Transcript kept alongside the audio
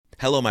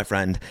Hello, my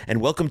friend, and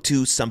welcome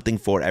to Something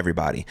for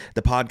Everybody,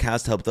 the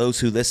podcast to help those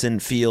who listen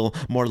feel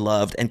more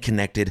loved and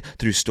connected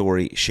through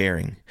story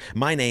sharing.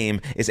 My name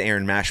is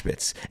Aaron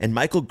Mashbitz, and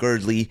Micheal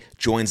Girdley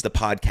joins the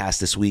podcast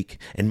this week.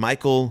 And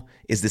Micheal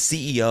is the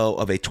CEO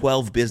of a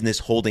 12-business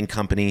holding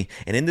company,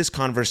 and in this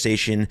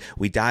conversation,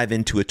 we dive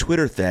into a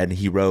Twitter thread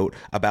he wrote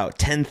about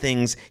 10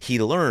 things he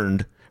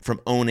learned from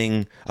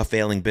owning a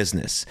failing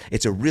business.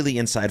 It's a really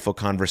insightful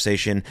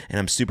conversation, and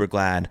I'm super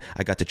glad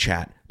I got to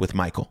chat with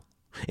Micheal.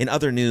 In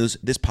other news,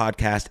 this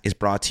podcast is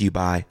brought to you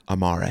by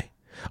Amare.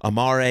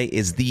 Amare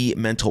is the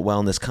mental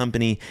wellness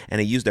company,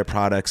 and I use their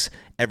products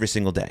every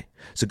single day.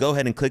 So go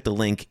ahead and click the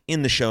link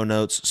in the show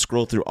notes,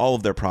 scroll through all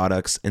of their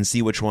products, and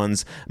see which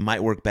ones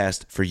might work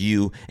best for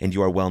you and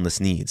your wellness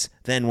needs.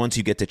 Then once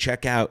you get to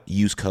checkout,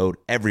 use code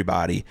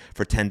EVERYBODY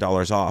for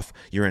 $10 off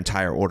your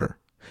entire order.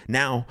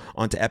 Now,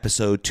 on to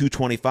episode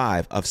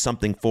 225 of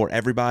Something for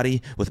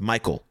Everybody with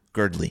Micheal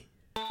Girdley.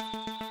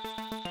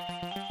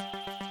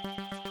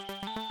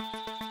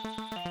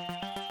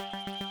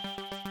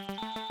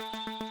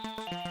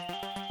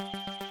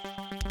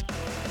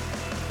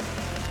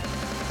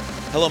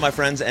 Hello, my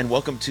friends, and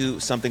welcome to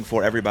Something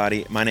for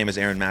Everybody. My name is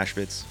Aaron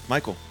Mashbitz.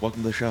 Micheal,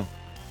 welcome to the show.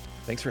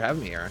 Thanks for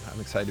having me, Aaron.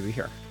 I'm excited to be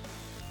here.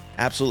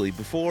 Absolutely.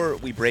 Before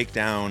we break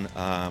down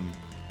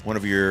one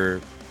of your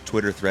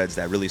Twitter threads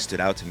that really stood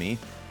out to me,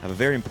 I have a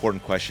very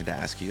important question to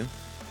ask you,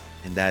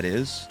 and that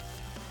is,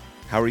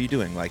 how are you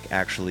doing? Like,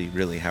 actually,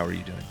 really, how are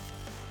you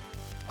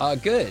doing?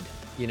 Good.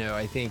 You know,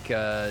 I think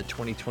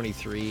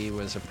 2023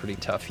 was a pretty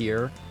tough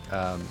year.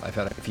 I've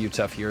had a few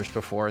tough years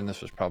before, and this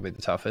was probably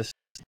the toughest.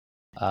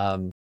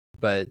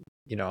 But,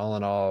 you know, all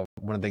in all,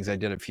 one of the things I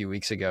did a few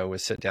weeks ago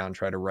was sit down and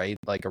try to write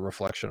like a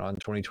reflection on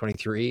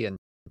 2023. And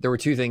there were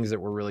two things that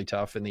were really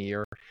tough in the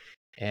year.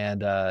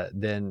 And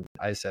then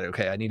I said,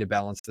 okay, I need to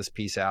balance this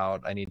piece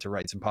out. I need to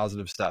write some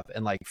positive stuff.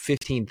 And like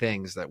 15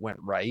 things that went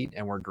right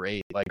and were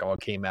great, like all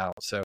came out.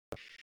 So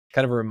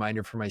kind of a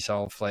reminder for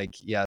myself, like,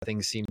 yeah,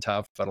 things seem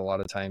tough, but a lot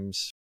of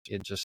times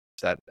it just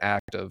that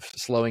act of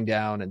slowing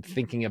down and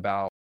thinking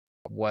about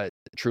what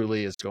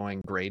truly is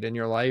going great in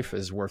your life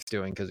is worth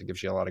doing because it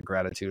gives you a lot of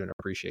gratitude and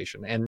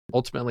appreciation and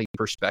ultimately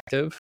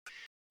perspective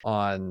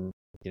on,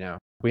 you know,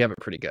 we have it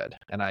pretty good,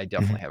 and I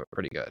definitely have it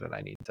pretty good, and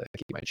I need to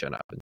keep my chin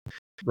up and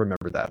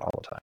remember that all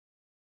the time.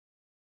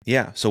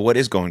 Yeah. So what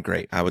is going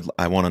great? I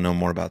want to know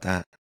more about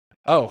that.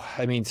 Oh,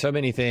 I mean, so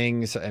many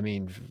things. I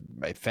mean,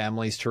 my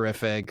family's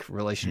terrific,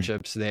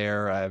 relationships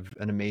there. I have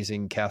an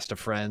amazing cast of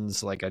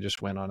friends. Like I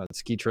just went on a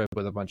ski trip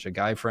with a bunch of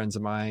guy friends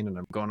of mine, and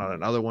I'm going on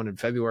another one in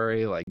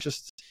February. Like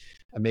just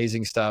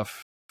amazing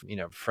stuff, you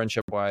know,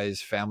 friendship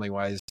wise, family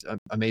wise,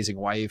 amazing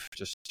wife,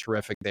 just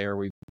terrific there.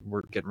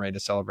 We're getting ready to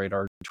celebrate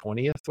our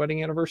 20th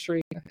wedding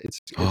anniversary. It's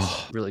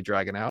really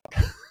dragging out.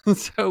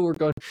 So we're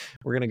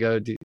going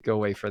to go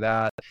away for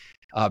that.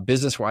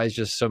 Business wise,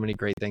 just so many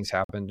great things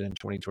happened in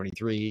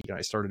 2023. You know,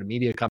 I started a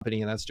media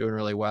company and that's doing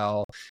really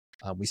well.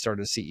 We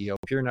started a CEO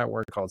peer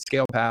network called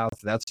ScalePath.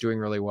 That's doing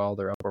really well.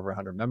 They're up over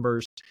 100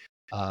 members.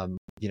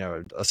 You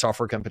know, a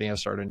software company I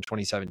started in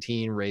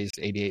 2017 raised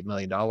 $88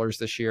 million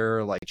this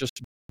year. Like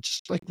just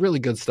like really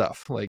good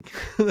stuff. Like,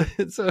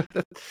 so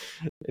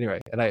anyway,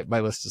 and my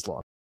list is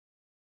long.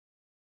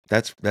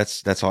 That's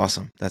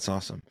awesome. That's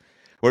awesome.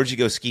 Where did you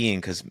go skiing?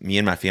 Because me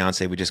and my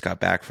fiance, we just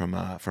got back from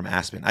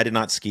Aspen. I did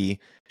not ski.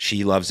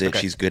 She loves it. Okay.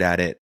 She's good at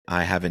it.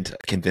 I haven't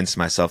convinced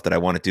myself that I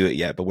want to do it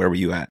yet. But where were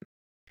you at?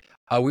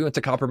 We went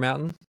to Copper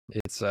Mountain.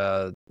 It's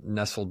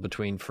nestled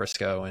between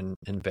Frisco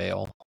and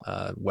Vail,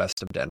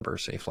 west of Denver.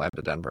 So you fly up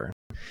to Denver,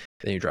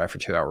 then you drive for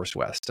 2 hours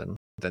west, and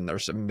then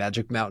there's a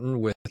magic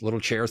mountain with little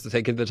chairs to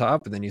take you to the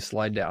top, and then you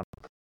slide down.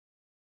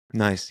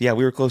 Nice. Yeah,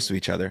 we were close to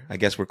each other. I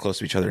guess we're close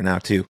to each other now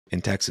too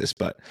in Texas,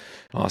 but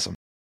awesome.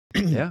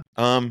 Yeah.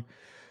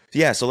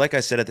 Yeah, so like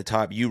I said at the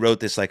top, you wrote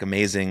this like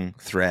amazing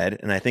thread,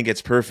 and I think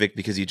it's perfect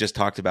because you just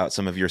talked about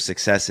some of your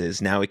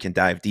successes. Now we can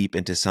dive deep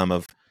into some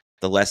of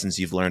the lessons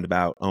you've learned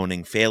about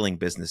owning failing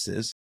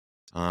businesses.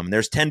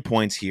 There's 10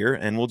 points here,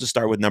 and we'll just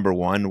start with number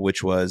 1,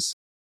 which was,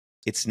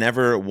 it's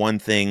never one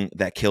thing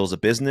that kills a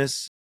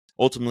business.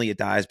 Ultimately, it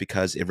dies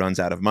because it runs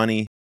out of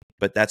money,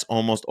 but that's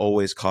almost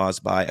always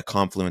caused by a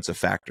confluence of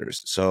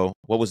factors. So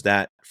what was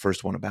that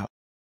first one about?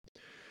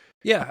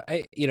 Yeah,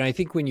 I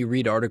think when you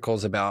read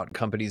articles about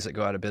companies that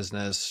go out of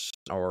business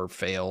or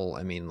fail,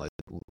 I mean, like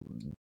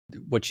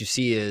what you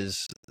see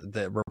is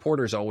the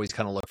reporters always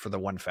kind of look for the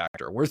one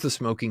factor. Where's the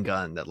smoking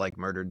gun that like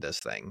murdered this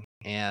thing?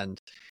 And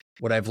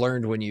what I've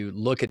learned when you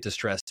look at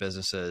distressed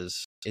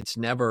businesses, it's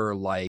never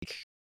like,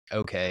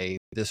 okay,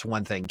 this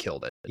one thing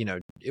killed it. You know,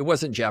 it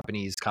wasn't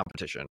Japanese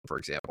competition, for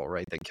example,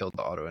 right? That killed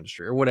the auto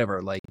industry or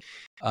whatever. Like,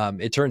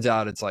 it turns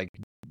out it's like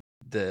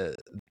the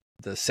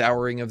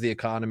souring of the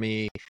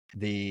economy,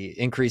 the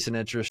increase in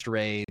interest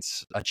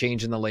rates, a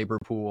change in the labor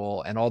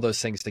pool, and all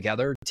those things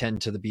together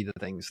tend to be the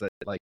things that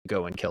like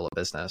go and kill a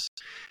business.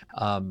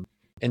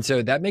 And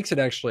so that makes it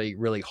actually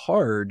really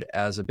hard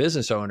as a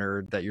business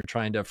owner that you're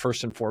trying to,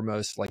 first and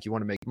foremost, like you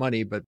want to make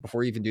money, but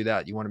before you even do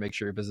that, you want to make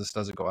sure your business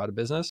doesn't go out of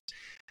business.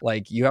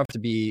 Like you have to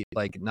be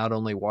like not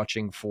only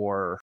watching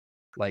for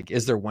Like,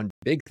 is there one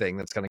big thing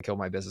that's going to kill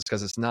my business?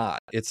 Because it's not.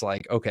 It's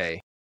like,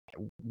 okay,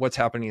 what's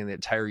happening in the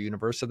entire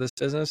universe of this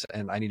business,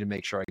 and I need to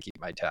make sure I keep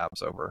my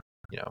tabs over,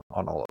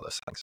 on all of those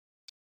things.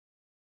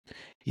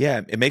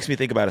 Yeah, it makes me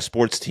think about a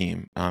sports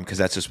team, because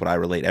that's just what I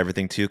relate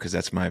everything to, because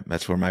that's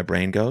where my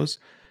brain goes.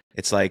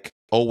 It's like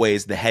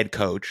always the head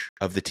coach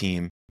of the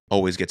team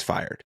always gets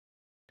fired.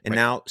 And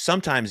Right. now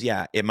sometimes,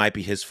 yeah, it might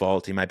be his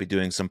fault. He might be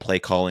doing some play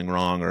calling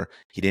wrong, or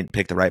he didn't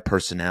pick the right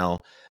personnel.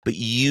 But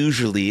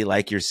usually,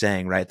 like you're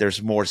saying, right,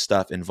 there's more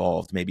stuff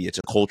involved. Maybe it's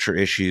a culture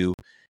issue.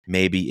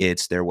 Maybe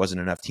it's there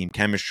wasn't enough team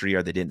chemistry,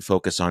 or they didn't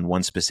focus on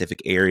one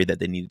specific area that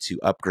they needed to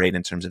upgrade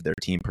in terms of their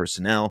team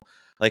personnel.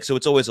 Like, so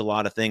it's always a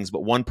lot of things,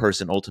 but one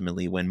person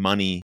ultimately, when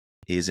money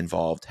is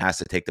involved, has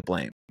to take the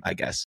blame, I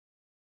guess.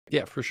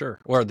 Yeah, for sure.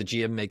 Or the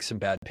GM makes some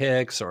bad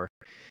picks, or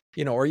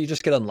or you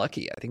just get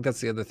unlucky. I think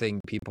that's the other thing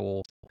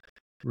people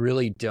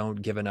really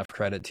don't give enough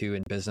credit to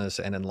in business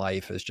and in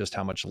life, is just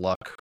how much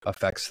luck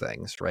affects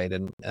things, right?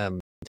 And I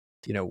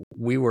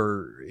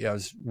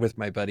was with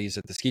my buddies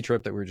at the ski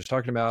trip that we were just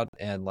talking about,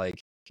 and like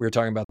we were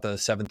talking about the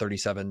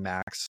 737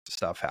 Max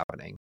stuff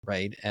happening,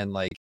 right? And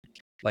like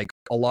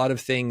a lot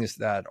of things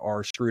that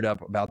are screwed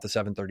up about the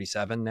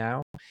 737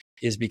 now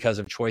is because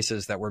of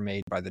choices that were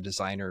made by the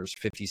designers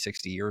 50,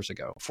 60 years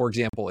ago. For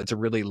example, it's a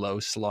really low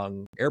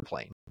slung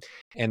airplane,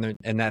 and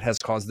that has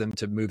caused them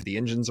to move the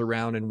engines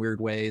around in weird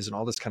ways and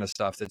all this kind of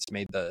stuff that's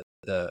made the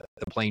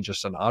plane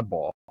just an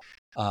oddball.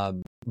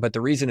 But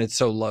the reason it's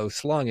so low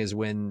slung is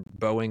when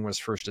Boeing was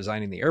first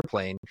designing the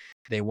airplane,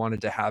 they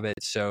wanted to have it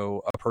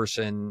so a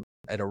person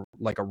at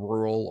a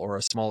rural or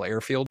a small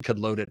airfield could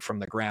load it from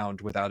the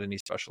ground without any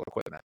special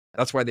equipment.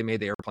 That's why they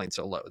made the airplane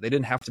so low. They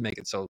didn't have to make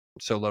it so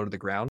low to the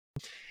ground.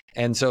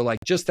 And so like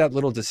just that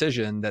little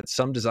decision that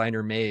some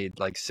designer made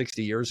like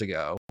 60 years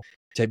ago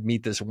to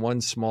meet this one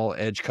small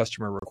edge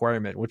customer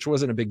requirement, which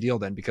wasn't a big deal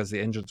then because the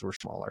engines were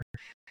smaller,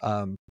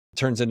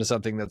 turns into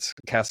something that's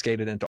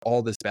cascaded into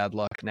all this bad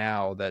luck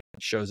now that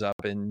shows up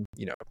in,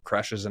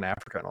 crashes in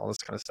Africa and all this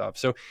kind of stuff.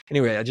 So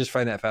anyway, I just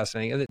find that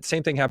fascinating. And the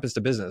same thing happens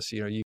to business.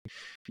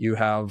 You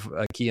have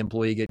a key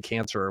employee get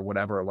cancer or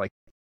whatever, like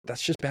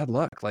that's just bad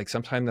luck. Like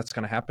sometime that's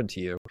going to happen to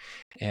you.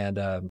 And,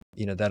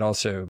 that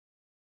also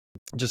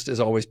just is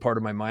always part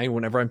of my mind.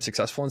 Whenever I'm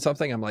successful in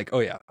something, I'm like, oh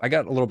yeah, I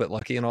got a little bit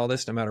lucky in all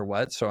this no matter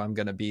what. So I'm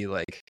going to be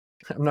like,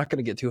 I'm not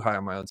going to get too high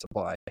on my own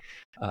supply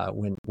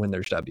when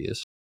there's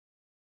W's.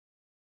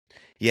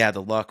 Yeah,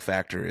 the luck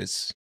factor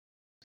is,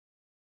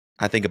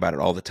 I think about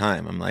it all the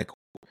time. I'm like,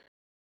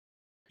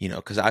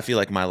 because I feel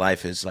like my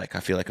life is like,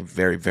 I feel like I'm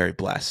very, very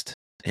blessed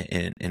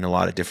in a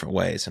lot of different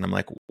ways. And I'm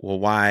like, well,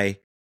 why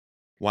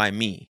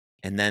me?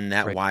 And then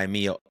that Right. why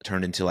me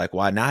turned into like,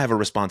 why now I have a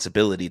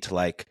responsibility to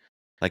like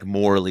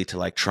morally to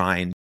like try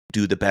and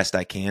do the best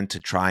I can to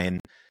try and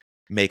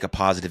make a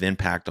positive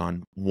impact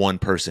on one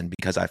person,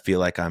 because I feel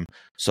like I'm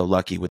so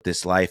lucky with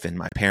this life and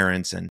my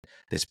parents and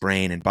this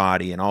brain and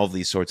body and all of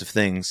these sorts of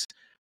things.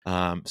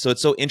 So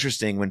it's so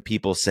interesting when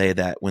people say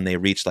that when they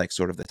reach like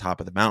sort of the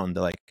top of the mountain,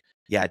 they're like,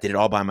 yeah, I did it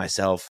all by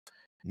myself.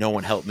 No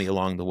one helped me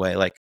along the way.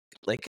 Like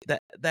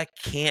that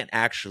can't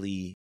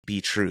actually be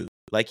true.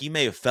 Like you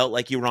may have felt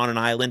like you were on an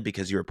island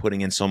because you were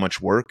putting in so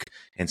much work,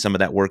 and some of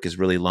that work is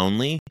really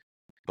lonely.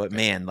 But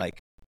man, like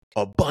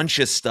a bunch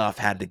of stuff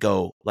had to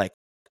go like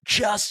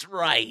just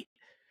right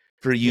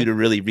for you to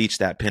really reach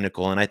that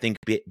pinnacle. And I think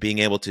being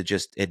able to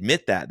just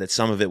admit that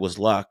some of it was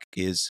luck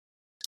is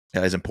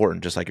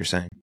important, just like you're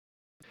saying.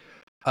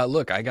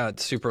 Look, I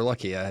got super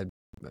lucky.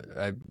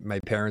 My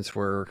parents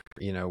were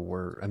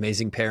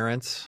amazing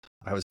parents.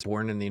 I was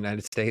born in the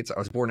United States. I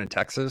was born in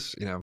Texas.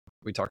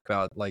 We talk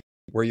about like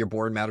where you're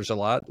born matters a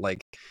lot.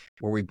 Like,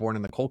 were we born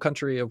in the coal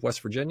country of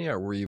West Virginia,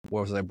 or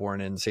was I born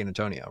in San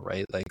Antonio,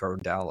 right? Like, or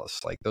Dallas?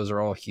 Like, those are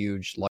all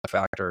huge luck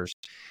factors.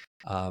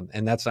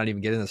 And that's not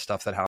even getting the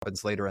stuff that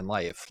happens later in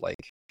life, like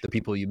the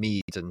people you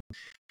meet and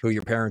who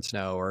your parents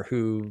know, or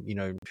who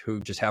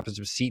just happens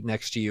to seat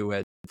next to you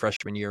at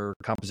freshman year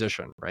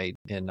composition, right?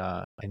 In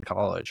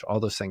college. All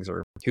those things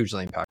are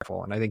hugely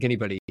impactful. And I think I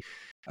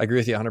agree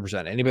with you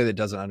 100%. Anybody that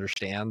doesn't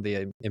understand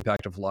the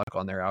impact of luck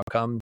on their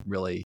outcome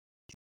really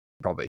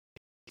probably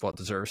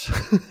deserves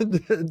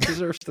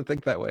to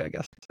think that way, I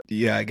guess.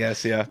 Yeah, I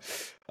guess. Yeah.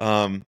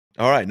 All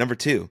right. Number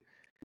 2,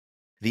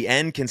 the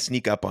end can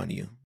sneak up on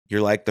you.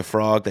 You're like the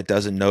frog that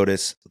doesn't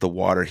notice the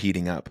water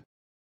heating up.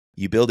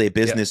 You build a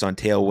business on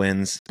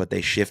tailwinds, but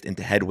they shift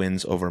into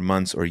headwinds over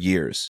months or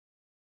years.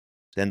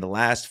 Then the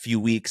last few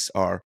weeks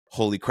are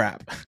holy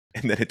crap,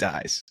 and then it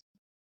dies.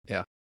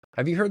 Yeah.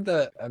 Have you heard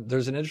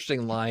there's an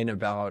interesting line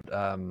about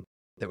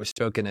that was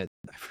spoken at,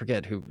 I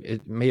forget who,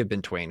 it may have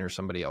been Twain or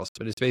somebody else,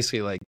 but it's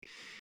basically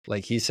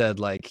like he said,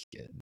 like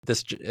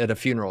this at a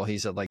funeral, he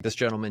said like this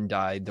gentleman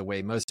died the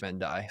way most men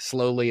die,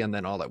 slowly and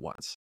then all at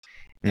once.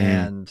 Mm-hmm.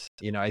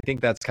 And I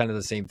think that's kind of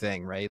the same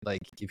thing, right?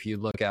 Like if you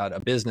look at a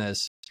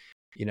business,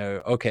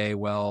 okay,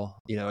 well,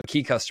 a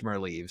key customer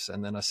leaves,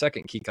 and then a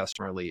second key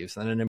customer leaves,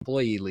 and an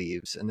employee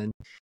leaves, and then,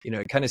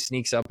 it kind of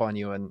sneaks up on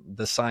you, and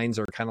the signs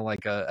are kind of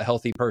like a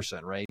healthy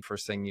person, right?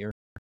 First thing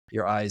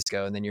your eyes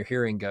go, and then your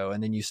hearing go,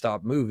 and then you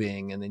stop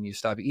moving, and then you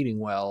stop eating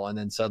well, and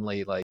then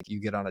suddenly like you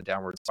get on a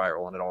downward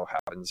spiral, and it all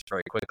happens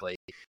very quickly.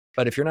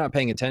 But if you're not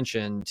paying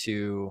attention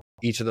to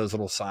each of those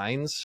little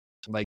signs,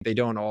 like they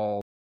don't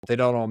all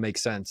make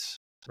sense,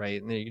 right?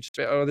 And then you just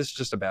say, oh, this is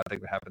just a bad thing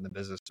that happened in the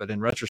business. But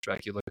in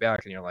retrospect, you look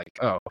back and you're like,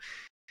 oh,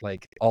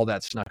 like all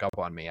that snuck up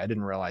on me. I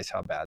didn't realize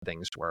how bad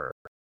things were,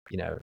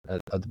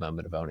 at the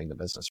moment of owning the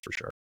business, for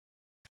sure.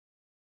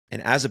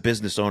 And as a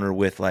business owner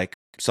with like,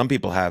 some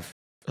people have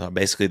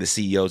basically the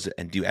CEOs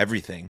and do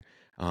everything.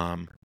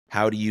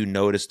 How do you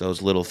notice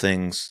those little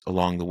things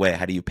along the way?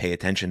 How do you pay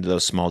attention to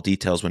those small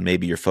details when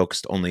maybe you're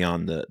focused only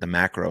on the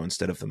macro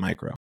instead of the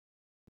micro?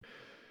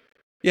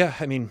 Yeah,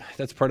 I mean,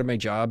 that's part of my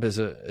job as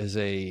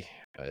a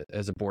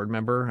board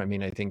member. I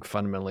mean, I think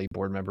fundamentally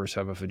board members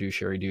have a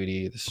fiduciary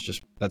duty.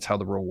 That's how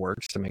the rule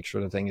works, to make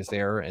sure the thing is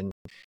there. And,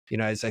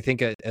 as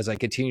I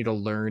continue to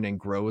learn and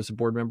grow as a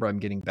board member, I'm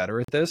getting better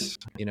at this,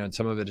 and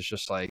some of it is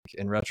just like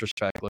in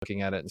retrospect,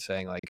 looking at it and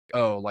saying like,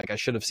 oh, like I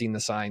should have seen the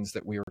signs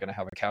that we were going to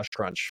have a cash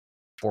crunch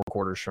 4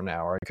 quarters from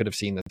now, or I could have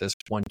seen that this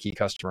one key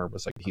customer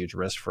was like a huge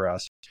risk for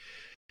us.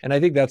 And I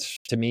think that's,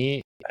 to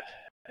me,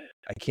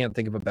 I can't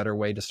think of a better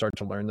way to start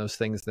to learn those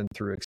things than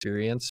through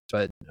experience.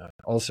 But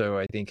also,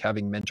 I think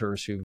having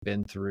mentors who've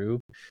been through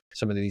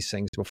some of these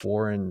things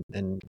before, and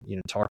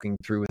talking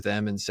through with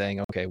them and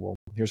saying, okay, well,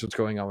 here's what's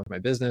going on with my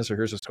business, or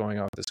here's what's going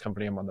on with this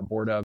company I'm on the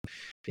board of.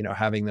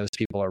 Having those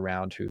people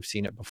around who've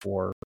seen it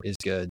before is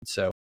good.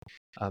 So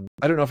I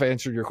don't know if I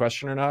answered your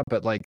question or not,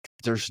 but like,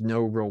 there's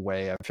no real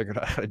way I figured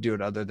out how to do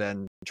it other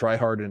than try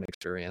hard and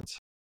experience.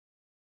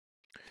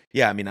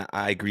 Yeah, I mean,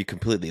 I agree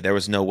completely. There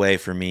was no way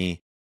for me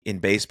in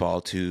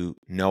baseball to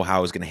know how I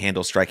was going to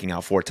handle striking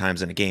out 4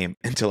 times in a game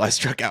until I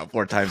struck out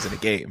 4 times in a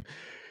game,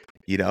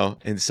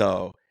 And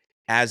so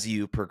as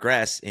you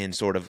progress in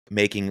sort of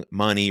making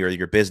money or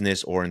your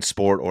business, or in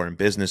sport or in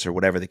business or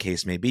whatever the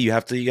case may be, you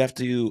have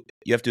to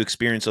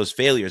experience those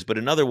failures. But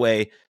another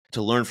way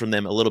to learn from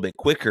them a little bit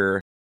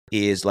quicker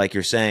is, like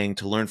you're saying,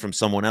 to learn from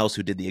someone else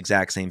who did the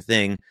exact same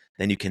thing.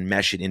 Then you can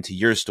mesh it into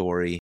your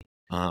story.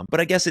 But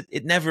I guess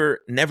it never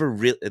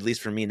really, at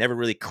least for me, never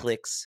really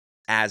clicks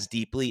as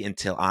deeply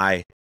until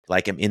I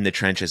am in the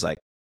trenches, like,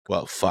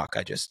 well, fuck,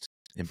 I just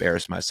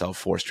embarrassed myself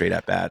 4 straight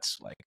at bats.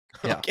 Like,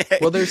 Yeah. okay,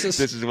 Well, this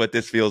is what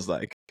this feels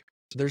like.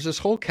 There's this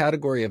whole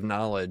category of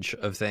knowledge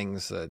of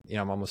things that,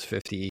 I'm almost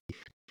 50,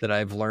 that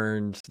I've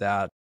learned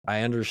that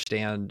I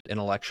understand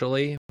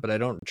intellectually, but I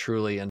don't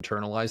truly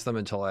internalize them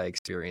until I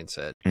experience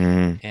it.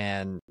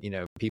 And,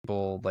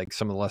 people, like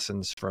some of the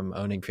lessons from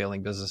owning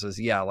failing businesses,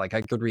 yeah, like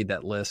I could read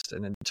that list,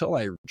 and until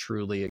I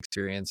truly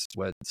experienced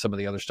what some of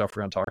the other stuff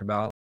we're going to talk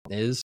about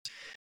is,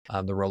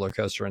 the roller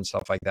coaster and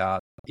stuff like that,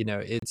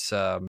 it's,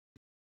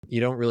 you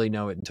don't really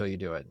know it until you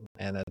do it.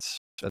 And that's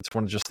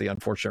one of just the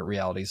unfortunate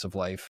realities of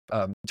life.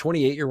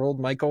 28-year-old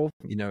Michael,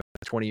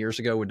 20 years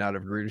ago would not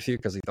have agreed with you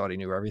because he thought he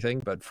knew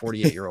everything. But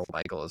 48-year-old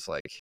Michael is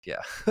like,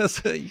 yeah,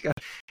 so you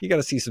got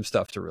to see some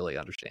stuff to really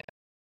understand.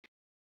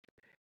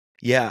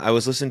 Yeah, I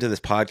was listening to this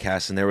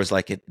podcast, and there was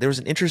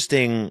an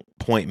interesting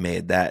point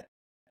made that,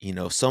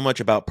 so much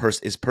about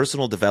is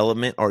personal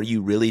development. Are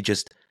you really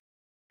just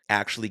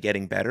actually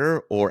getting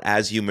better, or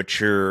as you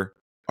mature,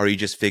 are you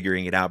just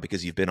figuring it out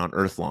because you've been on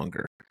Earth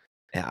longer?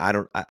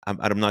 And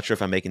I'm not sure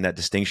if I'm making that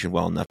distinction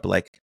well enough, but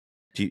like,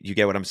 do you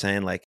get what I'm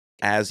saying? Like,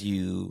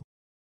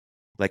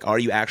 are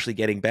you actually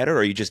getting better, or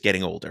are you just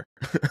getting older?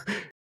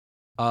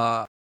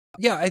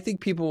 Yeah, I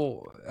think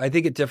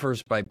it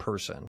differs by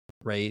person,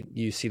 right?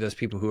 You see those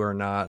people who are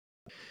not,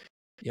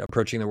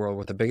 approaching the world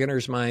with a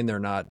beginner's mind. They're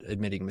not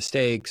admitting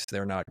mistakes.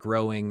 They're not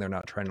growing. They're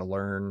not trying to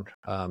learn.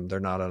 They're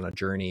not on a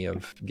journey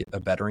of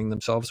bettering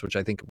themselves, which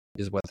I think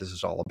is what this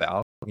is all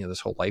about, this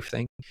whole life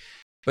thing.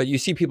 But you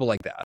see people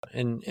like that,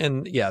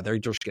 and yeah, they're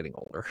just getting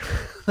older.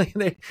 Like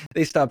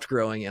they stopped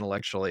growing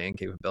intellectually and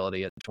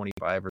capability at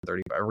 25 or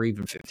 35 or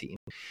even 15.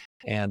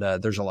 And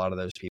there's a lot of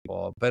those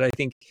people. But I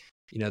think,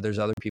 there's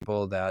other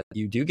people that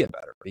you do get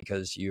better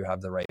because you have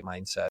the right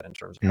mindset in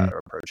terms of how to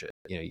approach it.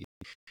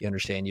 You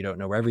understand you don't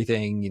know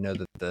everything. You know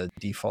that the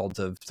default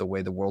of the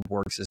way the world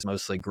works is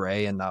mostly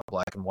gray and not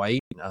black and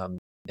white.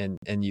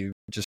 And you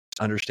just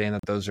understand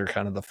that those are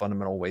kind of the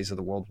fundamental ways of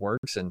the world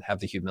works, and have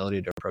the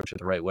humility to approach it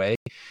the right way.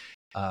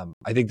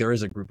 I think there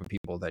is a group of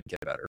people that get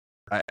better.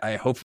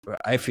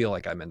 I feel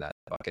like I'm in that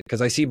bucket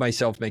because I see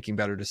myself making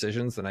better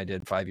decisions than I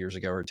did 5 years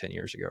ago or 10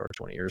 years ago or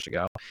 20 years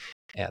ago.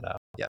 And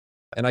yeah,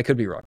 and I could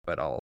be wrong, but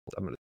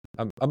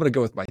I'm gonna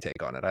go with my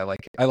take on it. I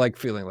like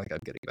feeling like I'm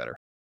getting better.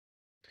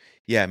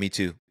 Yeah, me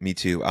too.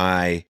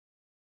 I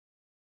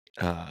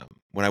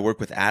when I work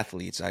with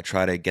athletes, I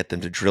try to get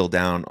them to drill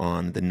down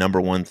on the number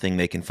one thing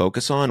they can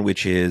focus on,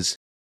 which is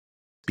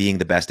being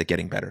the best at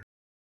getting better.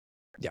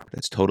 Yeah,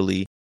 that's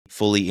totally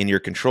fully in your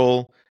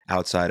control,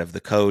 outside of the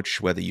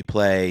coach, whether you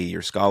play,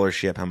 your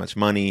scholarship, how much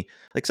money.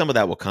 Like, some of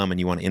that will come, and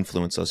you want to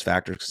influence those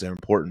factors because they're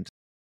important.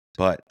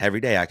 But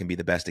every day I can be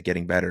the best at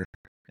getting better.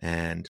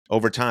 And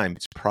over time,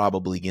 it's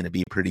probably going to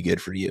be pretty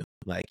good for you.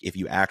 Like, if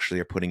you actually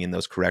are putting in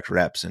those correct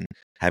reps and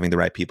having the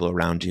right people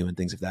around you and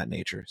things of that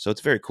nature. So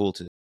it's very cool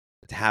to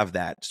to have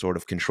that sort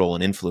of control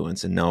and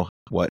influence and know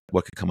what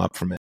could come up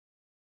from it.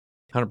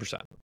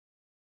 100%.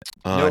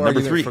 No number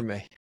argument 3 from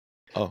me.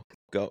 Oh,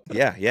 go.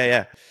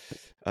 Yeah.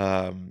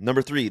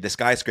 Number 3, the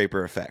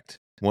skyscraper effect.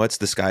 What's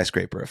the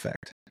skyscraper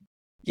effect?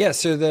 Yeah,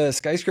 so the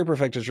skyscraper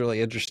effect is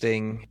really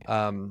interesting.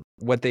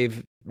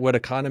 What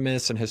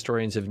economists and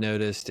historians have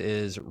noticed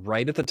is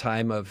right at the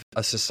time of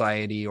a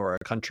society or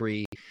a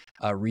country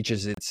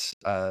reaches its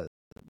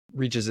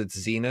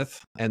zenith,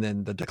 and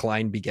then the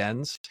decline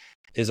begins,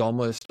 is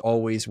almost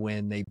always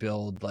when they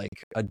build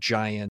like a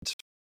giant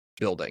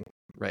building,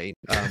 right?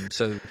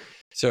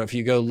 So if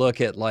you go look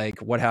at like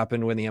what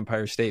happened when the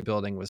Empire State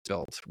Building was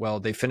built,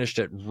 well, they finished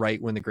it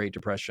right when the Great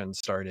Depression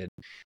started.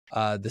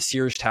 The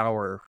Sears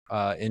Tower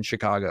in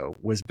Chicago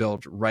was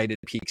built right at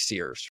peak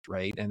Sears,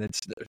 right? And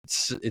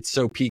it's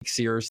so peak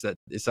Sears that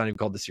it's not even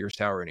called the Sears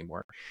Tower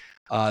anymore.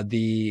 I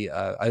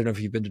don't know if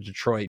you've been to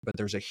Detroit, but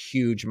there's a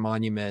huge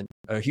monument,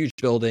 a huge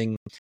building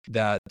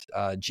that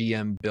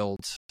GM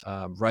built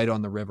right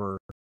on the river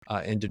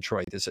in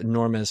Detroit, this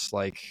enormous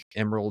like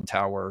Emerald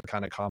Tower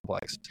kind of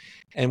complex.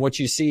 And what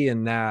you see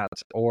in that,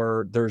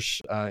 or there's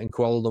in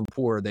Kuala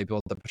Lumpur, they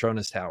built the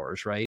Petronas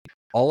Towers, right?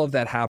 All of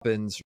that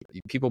happens.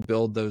 People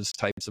build those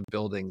types of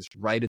buildings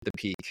right at the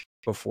peak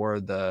before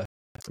the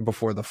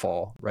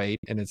fall, right?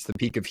 And it's the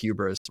peak of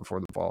hubris before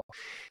the fall.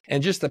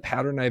 And just the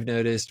pattern I've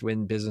noticed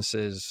when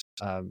businesses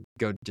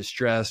go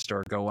distressed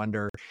or go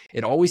under,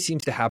 it always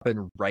seems to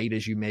happen right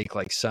as you make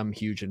like some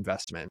huge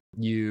investment.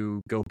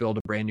 You go build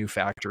a brand new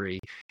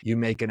factory, you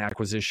make an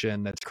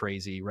acquisition that's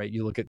crazy, right?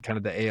 You look at kind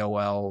of the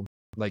AOL,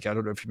 like, I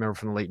don't know if you remember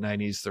from the late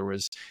 90s, there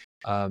was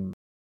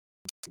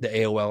the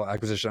AOL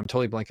acquisition. I'm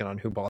totally blanking on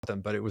who bought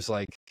them, but it was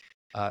like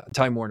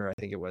Time Warner, I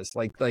think it was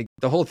like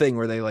the whole thing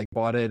where they like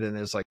bought it, and it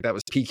was like that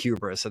was peak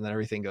hubris, and then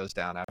everything goes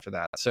down after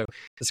that. So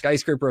the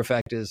skyscraper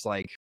effect is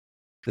like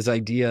this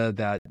idea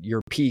that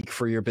you're peak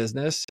for your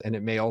business, and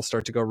it may all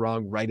start to go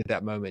wrong right at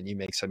that moment. You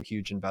make some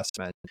huge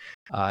investment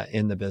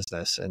in the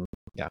business, and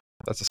yeah,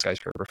 that's a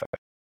skyscraper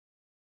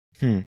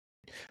effect.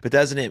 But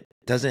doesn't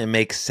it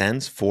make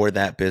sense for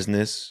that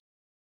business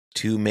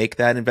to make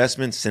that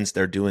investment since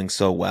they're doing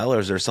so well, or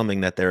is there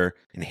something that they're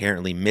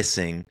inherently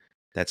missing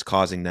that's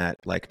causing that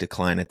like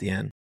decline at the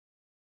end?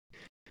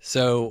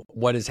 So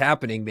what is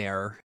happening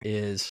there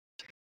is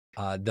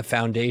the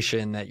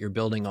foundation that you're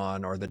building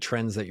on, or the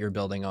trends that you're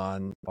building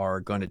on, are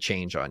going to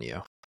change on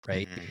you,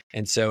 right? Mm-hmm.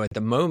 And so at the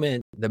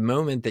moment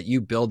that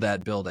you build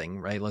that building,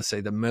 right? Let's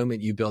say the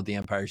moment you build the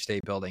Empire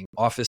State Building,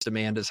 office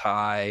demand is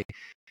high,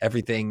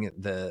 everything,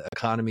 the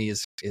economy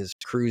is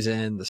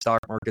cruising, the stock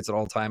market's at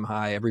all-time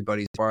high,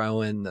 everybody's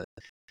borrowing,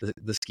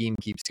 the scheme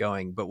keeps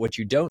going. But what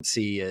you don't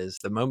see is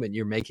the moment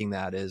you're making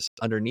that is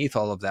underneath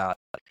all of that,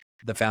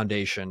 the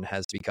foundation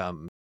has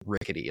become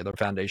rickety, the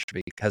foundation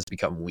has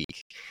become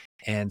weak.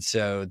 And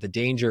so the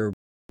danger,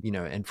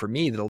 and for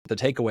me, the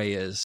takeaway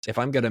is, if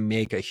I'm going to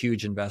make a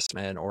huge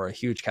investment or a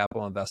huge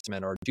capital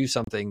investment or do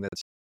something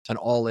that's an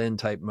all-in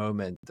type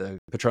moment, the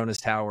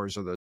Petronas Towers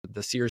or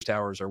the Sears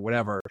Towers or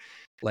whatever,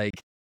 like,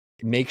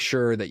 make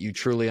sure that you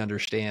truly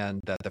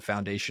understand that the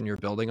foundation you're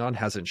building on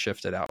hasn't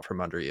shifted out from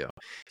under you.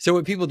 So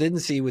what people didn't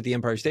see with the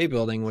Empire State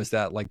Building was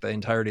that like the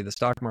entirety of the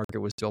stock market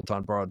was built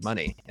on borrowed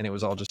money, and it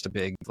was all just a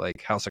big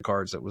like house of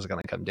cards that was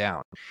going to come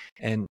down.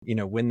 And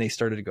when they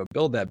started to go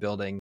build that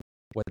building,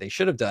 what they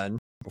should have done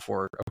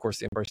before, of course,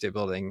 the Empire State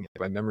Building, if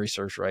my memory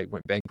serves right,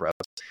 went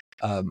bankrupt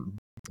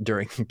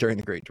during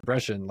the Great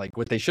Depression, like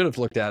what they should have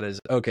looked at is,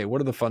 okay, what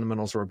are the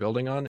fundamentals we're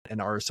building on,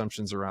 and our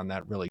assumptions around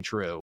that really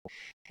true?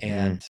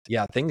 And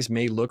yeah, things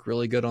may look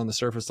really good on the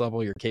surface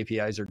level, your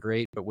KPIs are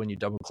great, but when you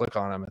double click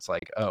on them, it's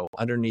like, oh,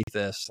 underneath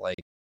this, like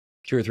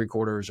 2 or 3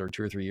 quarters or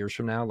 2 or 3 years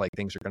from now, like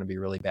things are going to be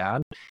really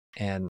bad.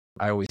 And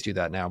I always do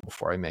that now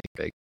before I make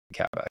big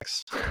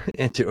capex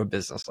into a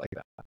business like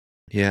that.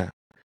 Yeah.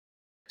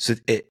 So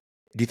do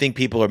you think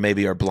people are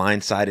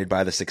blindsided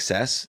by the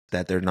success,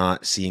 that they're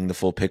not seeing the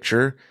full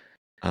picture,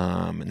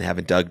 and they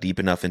haven't dug deep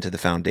enough into the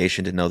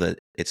foundation to know that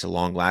it's a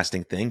long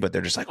lasting thing, but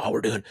they're just like, oh,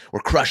 we're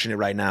crushing it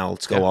right now,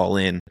 let's go all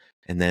in.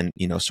 And then,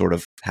 sort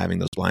of having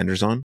those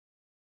blinders on.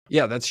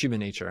 Yeah, that's human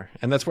nature.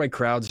 And that's why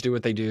crowds do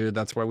what they do.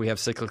 That's why we have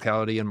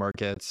cyclicality in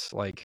markets.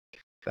 Like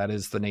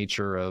that's the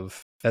nature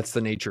of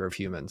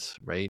humans,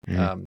 right?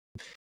 Mm-hmm.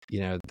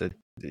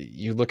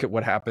 You look at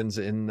what happens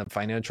in the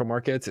financial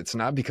markets. It's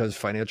not because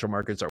financial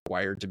markets are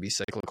wired to be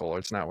cyclical, or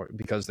it's not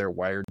because they're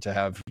wired to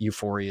have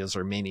euphorias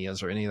or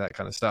manias or any of that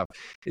kind of stuff.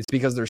 It's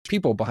because there's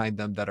people behind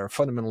them that are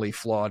fundamentally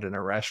flawed and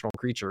irrational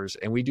creatures,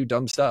 and we do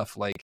dumb stuff.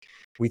 Like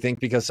we think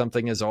because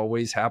something has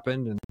always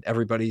happened and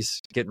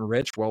everybody's getting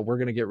rich, well, we're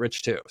going to get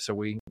rich too. So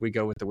we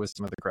go with the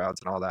wisdom of the crowds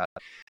and all that.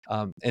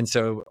 And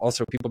so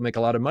also people make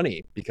a lot of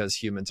money because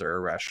humans are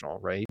irrational,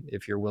 right?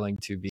 If you're willing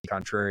to be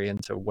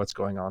contrarian to what's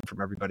going on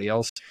from everybody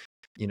else,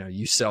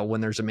 you sell when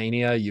there's a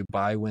mania, you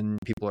buy when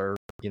people are,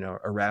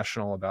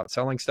 irrational about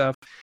selling stuff.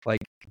 Like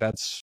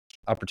that's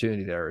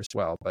opportunity there as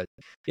well. But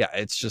yeah,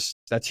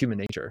 that's human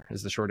nature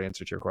is the short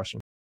answer to your question.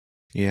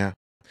 Yeah.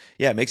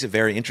 Yeah. It makes it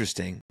very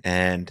interesting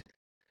and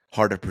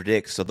hard to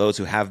predict. So those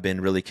who have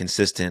been really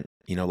consistent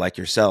like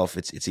yourself,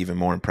 it's even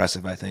more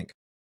impressive, I think.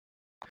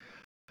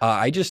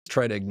 I just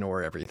try to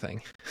ignore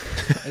everything.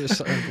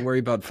 I worry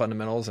about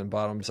fundamentals and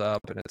bottoms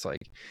up. And it's like,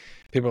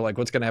 people are like,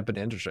 what's going to happen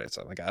to interest rates?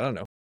 I'm like, I don't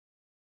know.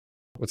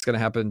 What's going to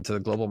happen to the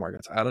global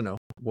markets? I don't know.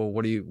 Well,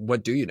 what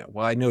do you know?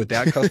 Well, I know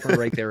that customer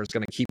right there is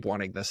going to keep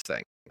wanting this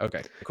thing.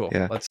 Okay, cool.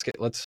 Yeah. Let's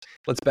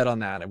bet on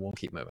that and we'll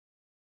keep moving.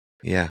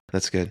 Yeah,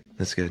 that's good.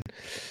 That's good.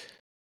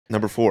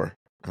 Number 4,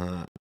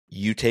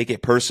 you take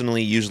it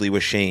personally, usually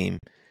with shame.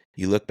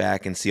 You look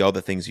back and see all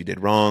the things you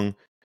did wrong.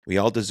 We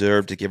all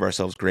deserve to give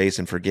ourselves grace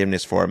and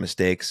forgiveness for our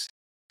mistakes,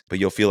 but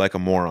you'll feel like a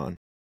moron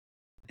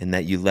and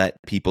that you let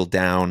people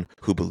down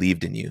who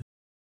believed in you.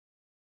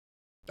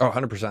 Oh,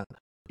 100%.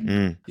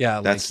 Yeah,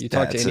 like you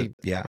talk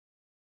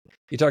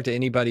to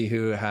anybody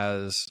who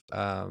has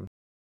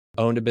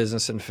owned a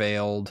business and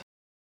failed.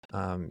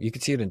 You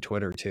can see it in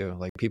Twitter too.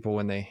 Like people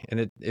when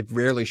it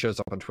rarely shows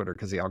up on Twitter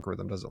because the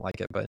algorithm doesn't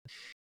like it, but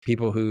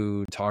people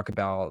who talk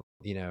about,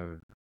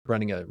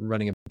 running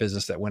a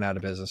business that went out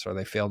of business or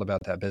they failed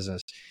about that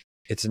business,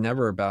 it's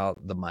never about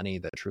the money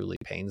that truly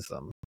pains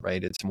them,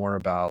 right? It's more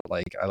about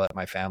like, I let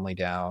my family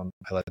down,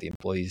 I let the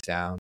employees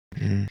down.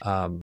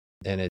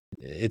 And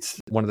it's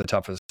one of the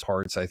toughest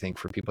parts, I think,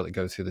 for people that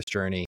go through this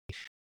journey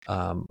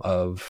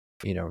of,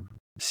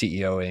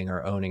 CEOing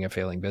or owning a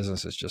failing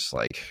business. Is just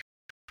like,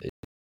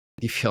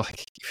 you feel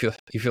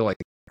like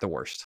the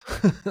worst.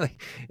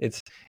 Like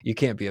you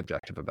can't be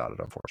objective about it,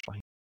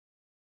 unfortunately.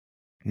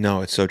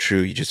 No, it's so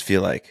true. You just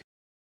feel like,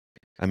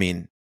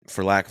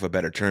 for lack of a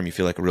better term, you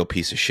feel like a real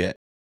piece of shit.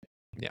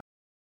 Yeah.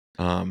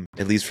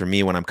 At least for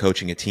me, when I'm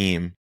coaching a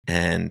team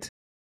and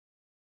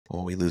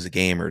we lose a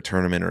game or a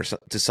tournament or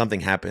just something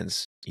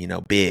happens,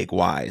 big,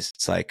 wise.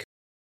 It's like,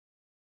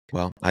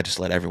 well, I just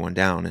let everyone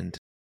down. And,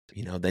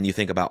 then you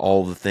think about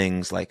all the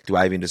things like, do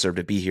I even deserve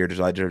to be here?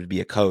 Do I deserve to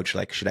be a coach?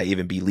 Like, should I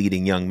even be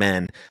leading young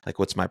men? Like,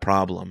 what's my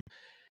problem?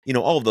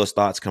 All of those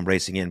thoughts come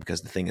racing in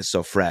because the thing is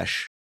so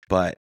fresh,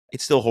 but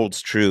it still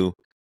holds true.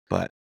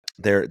 But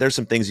there's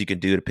some things you can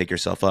do to pick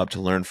yourself up,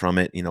 to learn from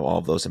it, all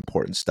of those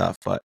important stuff.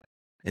 But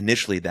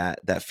initially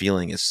that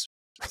feeling is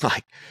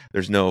like,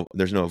 there's no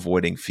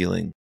avoiding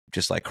feeling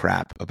just like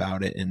crap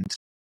about it. And,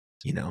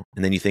 and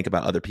then you think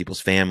about other people's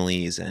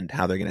families and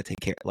how they're going to take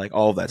care, like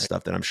all of that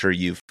stuff that I'm sure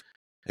you've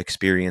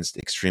experienced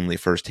extremely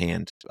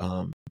firsthand.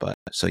 But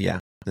so, yeah,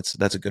 that's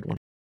a good one.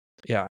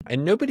 Yeah.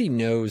 And nobody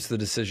knows the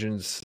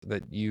decisions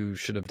that you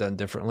should have done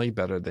differently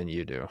better than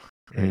you do.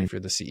 Right? If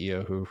you're the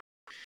CEO who,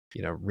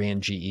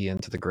 ran GE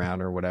into the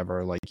ground or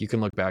whatever, like you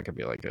can look back and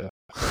be like,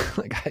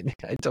 like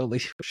I totally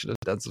should have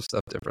done some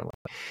stuff differently.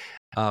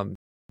 And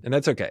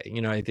that's okay.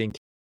 I think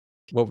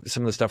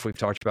some of the stuff we've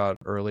talked about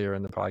earlier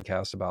in the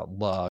podcast about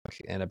luck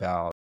and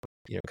about,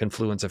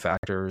 confluence of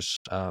factors.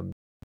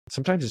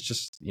 Sometimes it's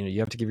just, you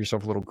have to give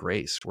yourself a little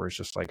grace where it's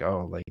just like,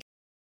 oh, like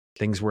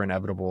things were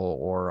inevitable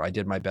or I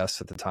did my best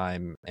at the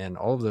time. And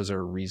all of those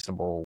are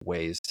reasonable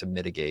ways to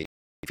mitigate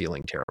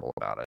feeling terrible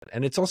about it.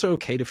 And it's also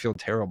okay to feel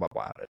terrible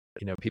about it.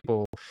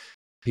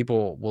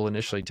 People will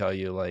initially tell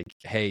you like,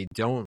 hey,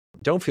 don't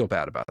feel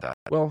bad about that.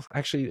 Well,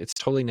 actually, it's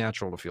totally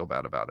natural to feel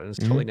bad about it. It's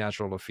totally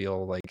natural to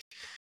feel like,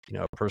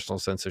 a personal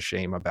sense of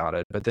shame about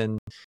it. But then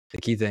the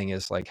key thing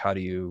is like, how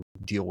do you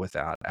deal with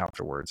that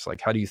afterwards?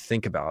 Like, how do you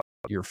think about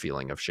your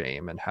feeling of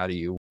shame and how do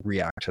you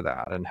react to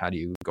that? And how do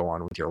you go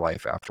on with your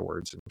life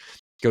afterwards and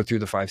go through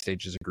the 5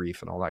 stages of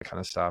grief and all that kind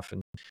of stuff?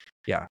 And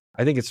yeah,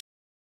 I think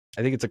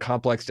it's a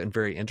complex and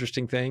very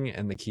interesting thing.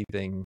 And the key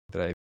thing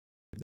that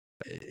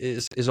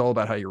is all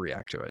about how you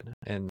react to it.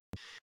 And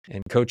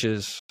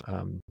coaches,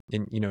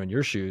 in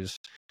your shoes,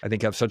 I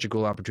think have such a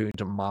cool opportunity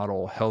to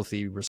model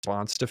healthy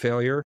response to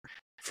failure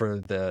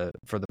for the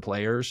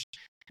players.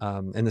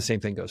 And the same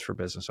thing goes for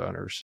business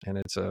owners. And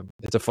it's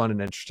a fun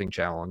and interesting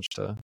challenge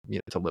to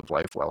live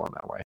life well in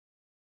that way.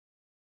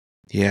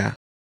 Yeah.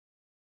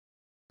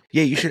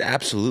 Yeah, you should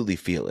absolutely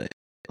feel it.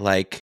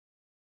 Like,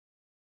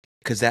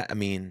 because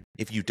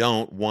if you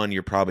don't, one,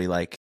 you're probably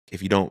like,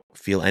 if you don't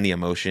feel any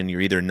emotion,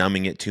 you're either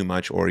numbing it too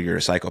much or you're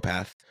a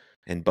psychopath.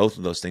 And both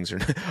of those things are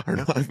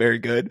not very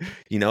good,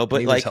 but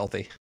Neither's like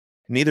healthy.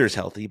 Neither is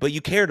healthy, but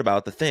you cared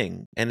about the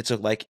thing. And it's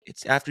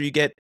it's after you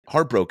get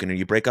heartbroken or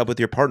you break up with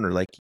your partner,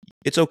 like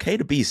it's okay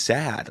to be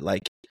sad,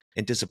 like,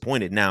 and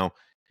disappointed. Now,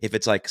 if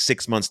it's like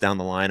 6 months down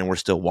the line and we're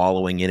still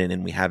wallowing in it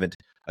and we haven't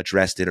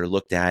addressed it or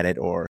looked at it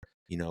or,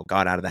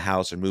 got out of the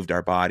house or moved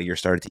our body or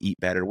started to eat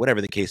better, whatever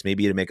the case may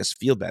be to make us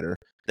feel better,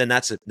 then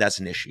that's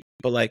an issue.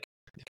 But like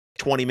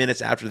 20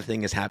 minutes after the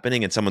thing is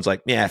happening and someone's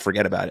like, yeah,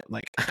 forget about it.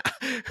 Like,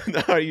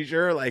 are you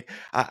sure? Like,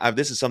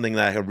 this is something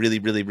that I really,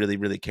 really, really,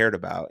 really cared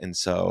about. And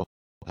so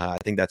I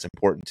think that's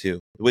important too,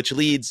 which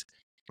leads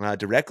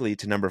directly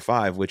to number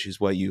 5, which is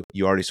what you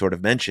already sort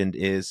of mentioned,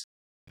 is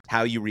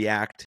how you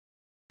react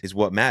is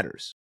what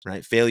matters,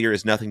 right? Failure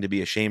is nothing to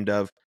be ashamed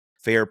of.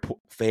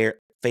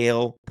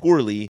 Fail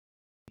poorly,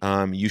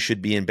 you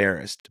should be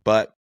embarrassed.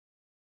 But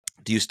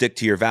do you stick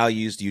to your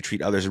values? Do you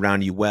treat others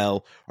around you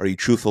well? Are you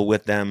truthful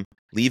with them?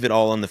 Leave it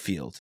all on the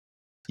field.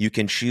 You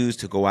can choose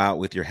to go out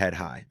with your head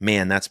high.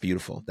 Man, that's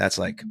beautiful. That's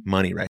like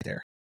money right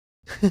there.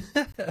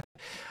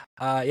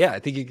 Yeah, I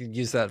think you could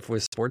use that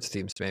with sports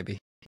teams, maybe.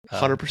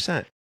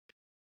 100%.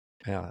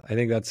 Yeah, I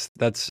think that's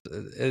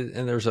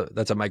and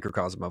that's a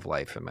microcosm of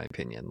life, in my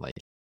opinion. Like,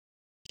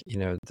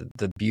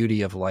 the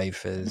beauty of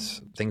life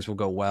is things will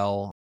go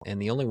well,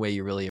 and the only way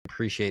you really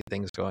appreciate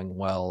things going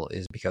well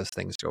is because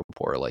things go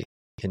poorly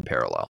in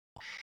parallel.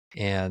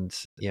 And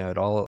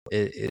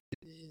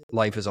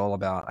life is all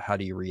about how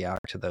do you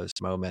react to those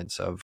moments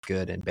of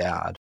good and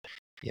bad.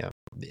 You know,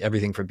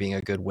 everything from being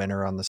a good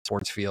winner on the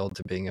sports field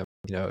to being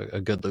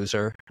a good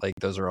loser. Like,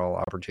 those are all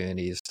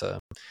opportunities to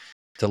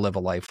live a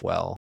life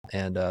well.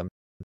 And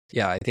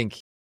yeah, I think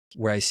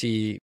where I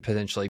see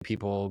potentially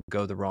people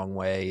go the wrong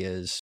way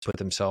is put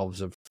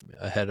themselves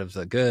ahead of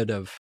the good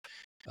of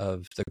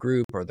the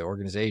group or the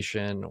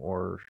organization,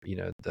 or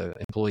the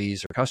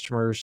employees or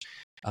customers.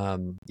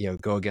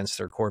 Go against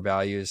their core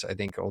values. I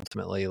think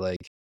ultimately,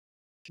 like,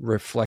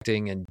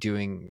 responding and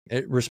doing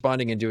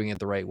it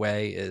the right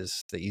way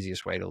is the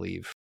easiest way to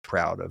leave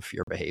proud of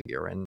your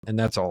behavior, and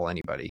that's all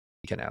anybody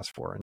can ask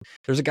for. And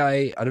there's a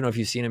guy, I don't know if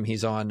you've seen him,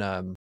 he's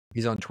on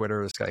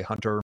Twitter, this guy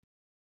Hunter.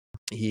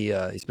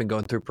 He's been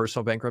going through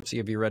personal bankruptcy.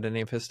 Have you read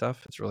any of his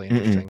stuff? It's really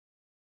interesting.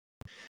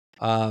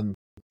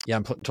 Yeah,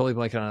 I'm totally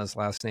blanking on his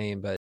last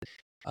name, but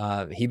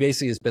he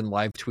basically has been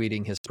live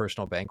tweeting his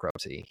personal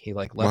bankruptcy. He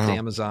left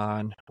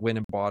Amazon, went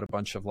and bought a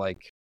bunch of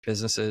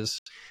businesses,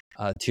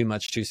 too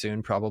much too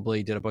soon,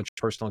 probably did a bunch of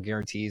personal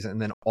guarantees,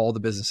 and then all the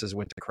businesses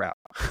went to crap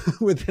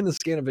within the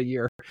span of a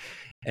year,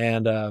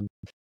 and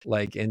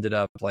ended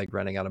up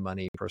running out of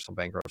money, personal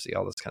bankruptcy,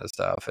 all this kind of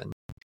stuff.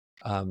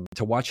 And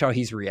to watch how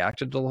he's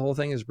reacted to the whole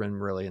thing has been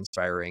really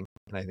inspiring.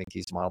 And I think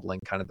he's modeling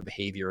kind of the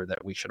behavior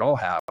that we should all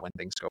have when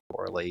things go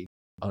poorly,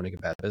 owning a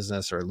bad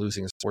business or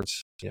losing a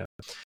sports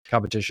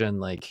competition.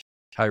 Like,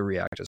 how you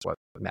react is what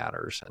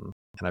matters. And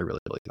I really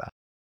believe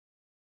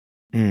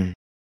that.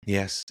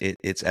 Yes,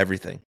 it's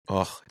everything.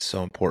 Oh, it's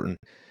so important.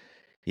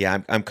 Yeah,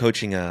 I'm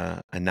coaching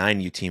a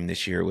 9U team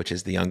this year, which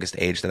is the youngest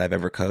age that I've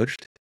ever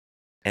coached.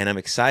 And I'm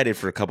excited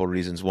for a couple of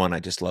reasons. One, I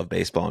just love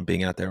baseball and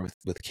being out there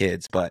with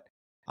kids, but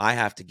I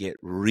have to get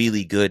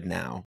really good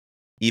now,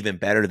 even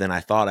better than I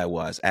thought I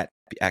was at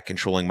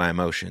controlling my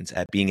emotions,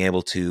 at being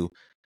able to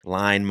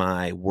line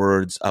my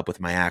words up with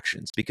my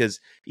actions. Because,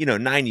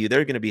 9U,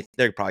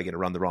 they're probably going to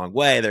run the wrong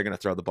way. They're going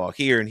to throw the ball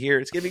here and here.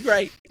 It's going to be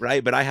great,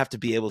 right? But I have to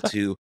be able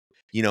to,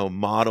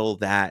 model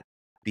that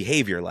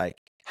behavior. Like,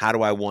 how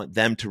do I want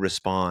them to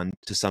respond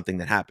to something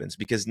that happens?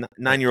 Because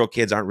 9-year-old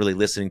kids aren't really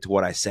listening to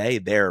what I say.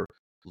 They're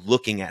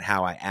looking at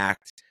how I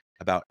act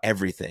about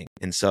everything.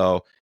 And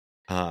so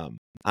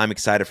I'm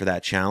excited for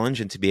that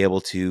challenge and to be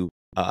able to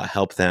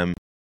help them,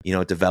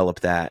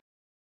 develop that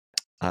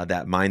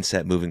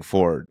mindset moving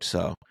forward.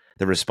 So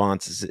the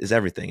response is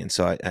everything. And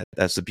so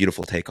that's a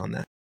beautiful take on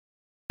that.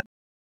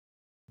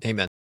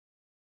 Amen.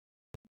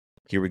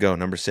 Here we go.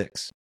 Number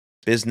 6.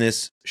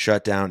 Business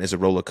shutdown is a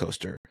roller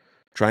coaster.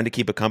 Trying to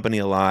keep a company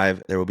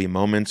alive, there will be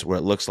moments where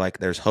it looks like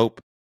there's hope.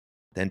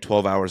 Then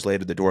 12 hours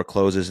later, the door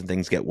closes and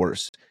things get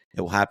worse.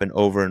 It will happen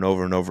over and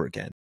over and over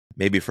again,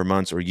 maybe for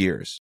months or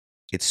years.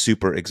 It's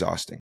super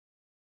exhausting.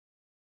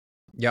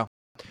 Yeah.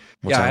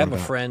 I have a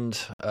friend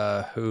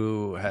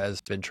who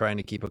has been trying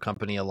to keep a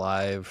company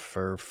alive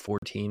for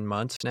 14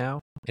 months now.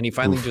 And he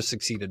finally just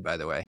succeeded, by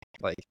the way.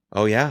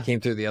 Oh, yeah.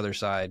 Came through the other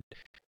side.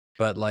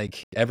 But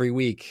every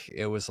week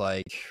it was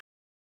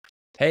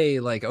hey,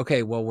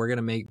 okay, well, we're going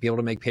to be able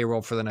to make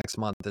payroll for the next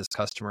month. This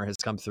customer has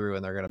come through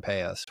and they're going to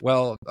pay us.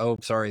 Well, oh,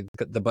 sorry,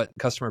 the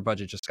customer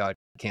budget just got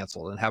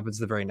canceled, and it happens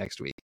the very next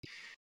week.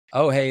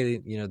 Oh, hey,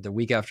 the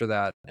week after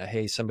that,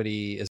 hey,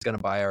 somebody is going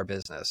to buy our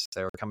business.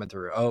 They were coming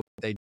through. Oh,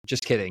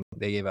 just kidding.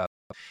 They gave up.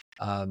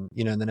 And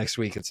the next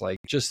week it's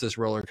just this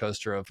roller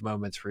coaster of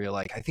moments where you're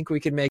like, I think we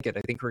can make it.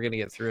 I think we're going to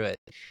get through it.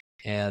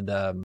 And,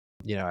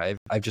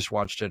 I've just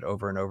watched it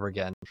over and over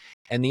again.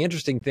 And the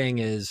interesting thing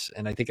is,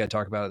 and I think I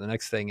talk about it, the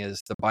next thing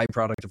is the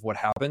byproduct of what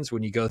happens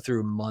when you go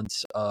through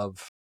months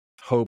of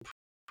hope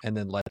and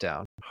then let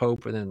down,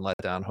 hope and then let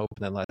down, hope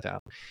and then let down,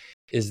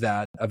 is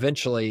that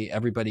eventually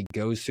everybody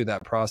goes through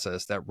that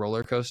process, that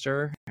roller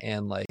coaster,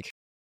 and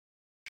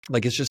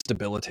it's just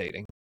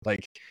debilitating.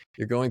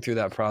 You're going through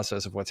that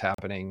process of what's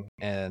happening,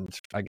 and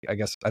I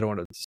guess I don't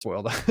want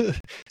to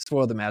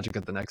spoil the magic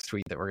of the next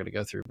tweet that we're going to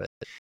go through, but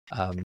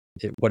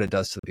what it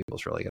does to people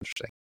is really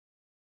interesting.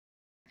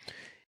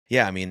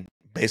 Yeah, I mean,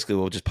 basically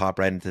we'll just pop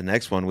right into the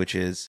next one, which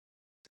is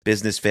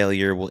business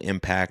failure will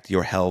impact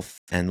your health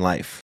and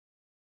life.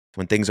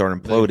 When things are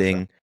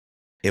imploding,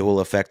 it will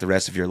affect the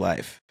rest of your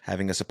life.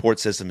 Having a support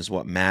system is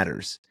what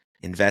matters.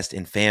 Invest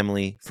in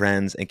family,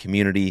 friends, and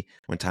community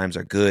when times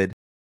are good.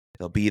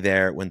 They'll be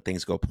there when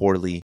things go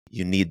poorly.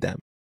 You need them.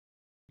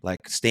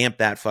 Stamp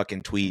that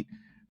fucking tweet,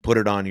 put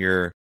it on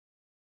your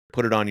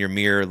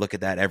mirror, look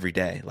at that every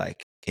day.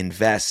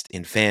 Invest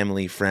in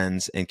family,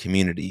 friends, and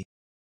community.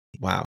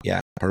 Wow.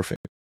 Yeah,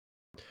 perfect.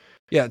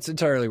 Yeah, it's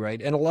entirely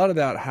right. And a lot of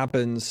that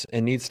happens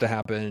and needs to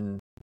happen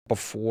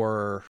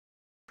before,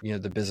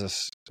 the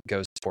business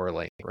goes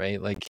poorly,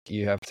 right?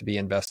 You have to be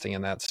investing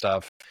in that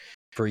stuff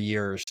for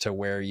years to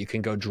where you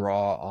can go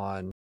draw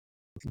on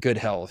good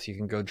health. You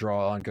can go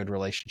draw on good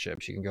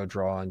relationships. You can go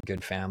draw on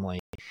good family,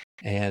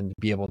 and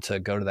be able to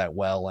go to that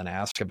well and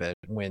ask of it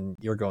when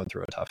you're going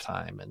through a tough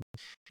time. And,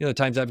 the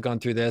times I've gone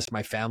through this,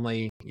 my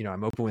family,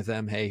 I'm open with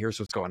them. Hey, here's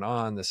what's going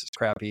on. This is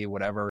crappy,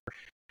 whatever.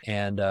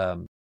 And,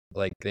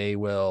 like they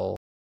will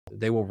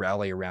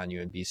rally around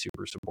you and be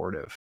super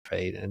supportive.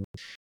 Right. And,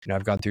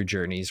 I've gone through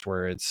journeys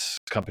where it's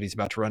companies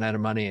about to run out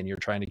of money and you're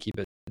trying to keep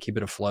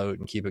it afloat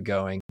and keep it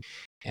going.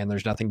 And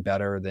there's nothing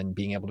better than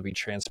being able to be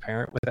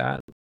transparent with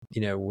that,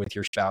 with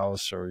your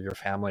spouse or your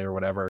family or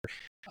whatever.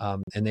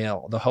 And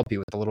they'll help you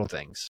with the little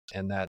things,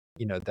 and that,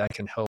 that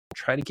can help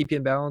try to keep you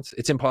in balance.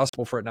 It's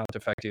impossible for it not to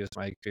affect you, is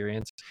my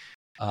experience.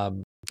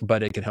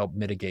 But it can help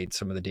mitigate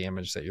some of the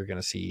damage that you're going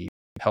to see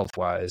health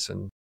wise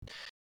and,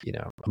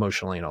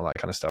 emotionally and all that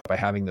kind of stuff by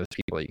having those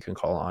people that you can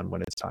call on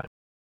when it's time.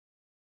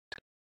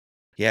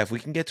 Yeah. If we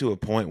can get to a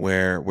point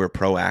where we're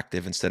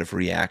proactive instead of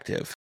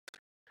reactive,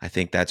 I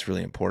think that's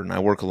really important. I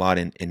work a lot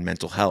in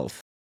mental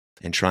health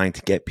and trying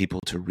to get people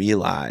to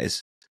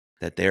realize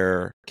that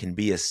there can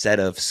be a set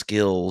of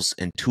skills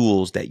and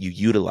tools that you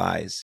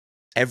utilize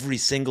every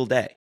single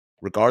day,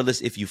 regardless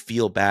if you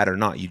feel bad or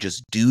not. You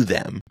just do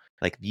them.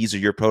 Like, these are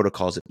your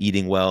protocols of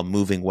eating well,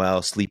 moving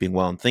well, sleeping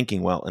well, and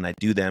thinking well. And I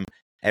do them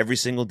every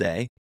single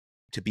day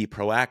to be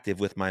proactive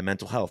with my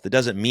mental health. It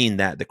doesn't mean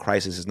that the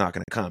crisis is not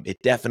going to come. It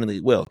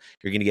definitely will.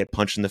 You're going to get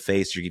punched in the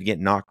face. You're going to get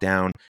knocked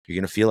down. You're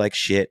going to feel like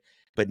shit.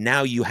 But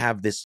now you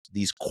have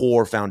these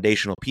core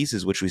foundational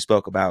pieces, which we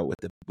spoke about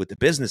with the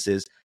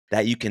businesses,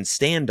 that you can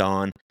stand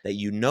on, that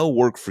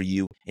work for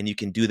you, and you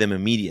can do them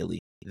immediately.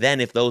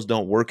 Then if those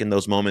don't work in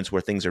those moments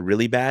where things are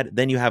really bad,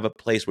 then you have a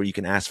place where you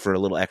can ask for a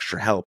little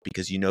extra help,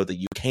 because you know that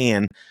you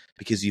can,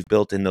 because you've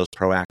built in those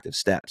proactive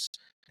steps.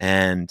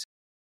 And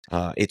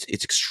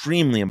it's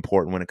extremely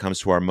important when it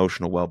comes to our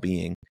emotional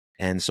well-being.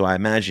 And so I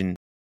imagine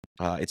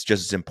it's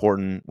just as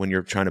important when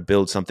you're trying to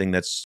build something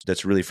that's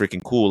really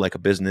freaking cool, like a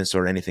business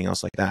or anything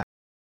else like that.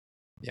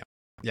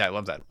 Yeah, I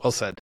love that. Well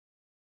said.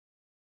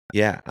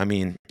 Yeah, I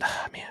mean,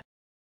 man,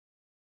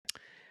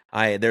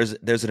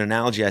 there's an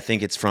analogy. I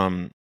think it's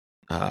from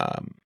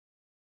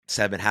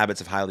 7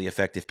 Habits of Highly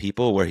Effective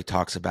People, where he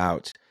talks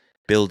about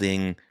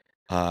building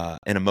an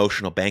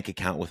emotional bank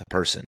account with a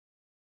person,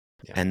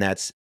 and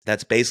that's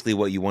basically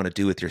what you want to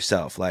do with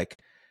yourself. Like,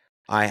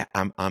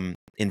 I'm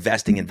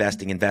investing, and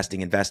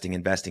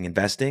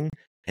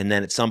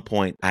then at some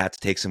point I have to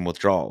take some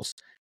withdrawals.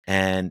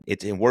 And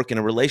it's in work in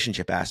a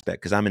relationship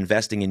aspect, because I'm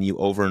investing in you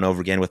over and over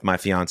again with my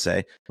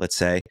fiance, let's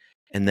say.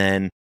 And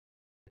then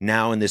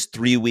now in this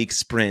 3-week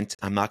sprint,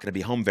 I'm not going to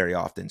be home very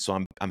often. So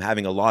I'm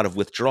having a lot of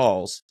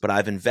withdrawals, but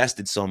I've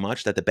invested so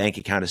much that the bank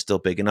account is still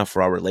big enough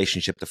for our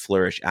relationship to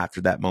flourish after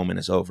that moment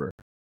is over.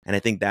 And I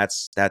think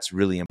that's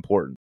really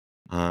important.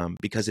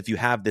 Because if you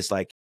have this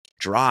like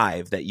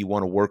drive that you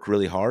want to work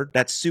really hard,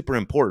 that's super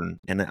important.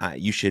 And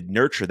you should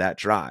nurture that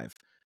drive.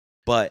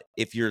 But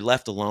if you're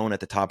left alone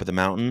at the top of the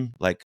mountain,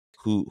 like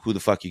who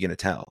the fuck are you going to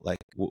tell? Like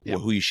who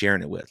are you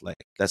sharing it with?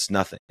 Like, that's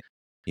nothing.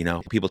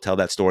 People tell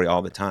that story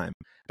all the time.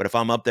 But if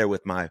I'm up there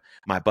with my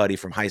buddy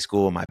from high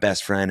school, my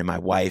best friend, and my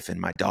wife and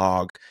my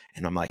dog,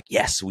 and I'm like,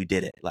 yes, we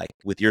did it. Like,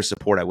 with your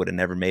support, I would have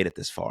never made it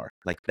this far.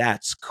 Like,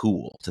 that's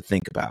cool to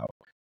think about.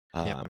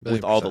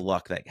 With all the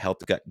luck that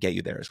helped get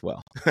you there as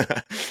well.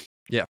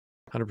 Yeah,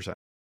 100%.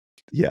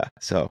 Yeah.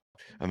 So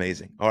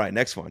amazing. All right.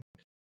 Next one.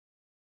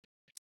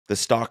 The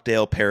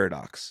Stockdale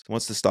Paradox.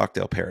 What's the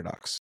Stockdale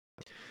Paradox?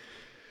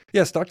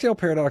 Yeah, Stockdale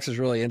Paradox is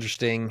really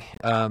interesting.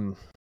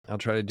 I'll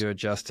try to do it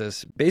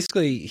justice.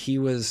 Basically, he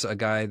was a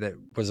guy that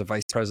was a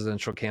vice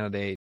presidential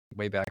candidate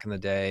way back in the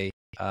day.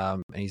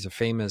 And he's a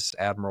famous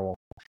admiral.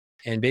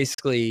 And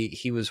basically,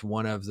 he was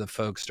one of the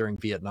folks during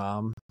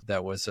Vietnam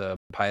that was a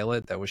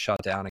pilot that was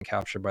shot down and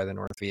captured by the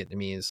North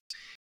Vietnamese.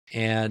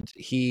 And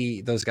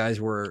those guys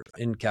were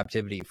in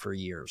captivity for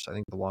years. I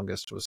think the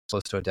longest was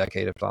close to a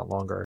decade, if not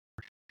longer.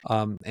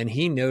 And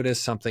he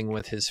noticed something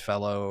with his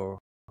fellow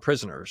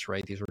prisoners,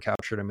 right? These were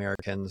captured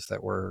Americans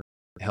that were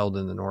held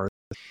in the North.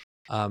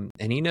 And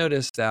he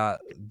noticed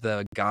that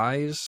the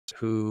guys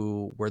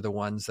who were the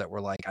ones that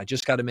were like, I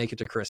just got to make it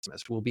to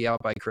Christmas. We'll be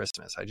out by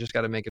Christmas. I just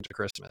got to make it to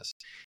Christmas.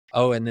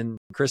 Oh, and then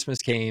Christmas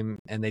came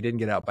and they didn't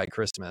get out by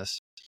Christmas.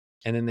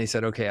 And then they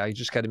said, okay, I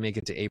just got to make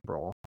it to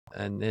April.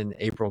 And then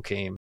April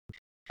came.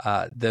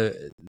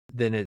 They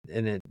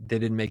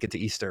didn't make it to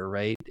Easter,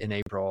 right, in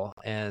April.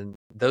 And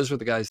those were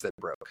the guys that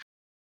broke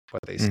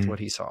what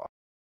he saw.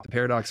 The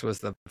paradox was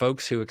the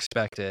folks who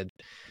expected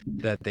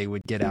that they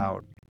would get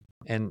out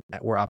and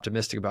were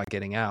optimistic about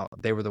getting out,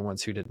 they were the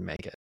ones who didn't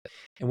make it.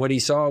 And what he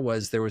saw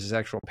was there was this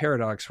actual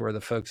paradox where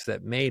the folks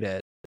that made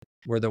it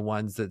were the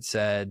ones that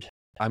said,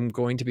 I'm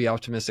going to be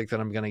optimistic that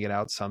I'm going to get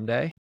out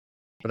someday,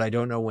 but I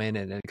don't know when,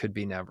 and it could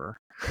be never.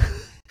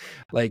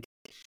 Like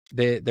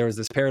there was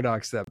this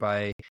paradox that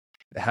by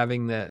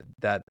having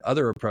that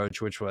other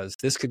approach, which was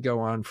this could go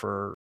on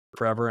for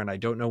forever and I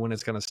don't know when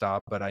it's going to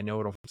stop, but I know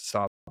it'll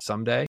stop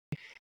someday,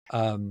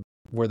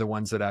 were the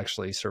ones that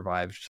actually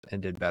survived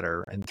and did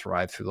better and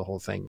thrived through the whole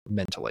thing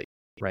mentally.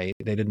 right?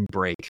 They didn't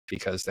break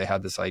because they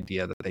had this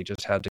idea that they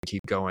just had to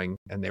keep going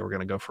and they were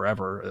going to go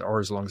forever or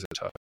as long as it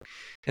took.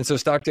 And so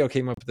Stockdale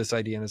came up with this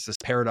idea, and it's this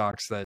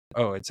paradox that,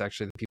 oh, it's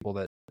actually the people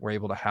that were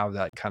able to have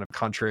that kind of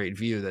contrary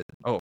view that,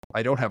 oh,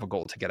 I don't have a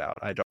goal to get out.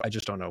 I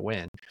just don't know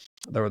when.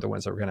 They were the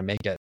ones that were going to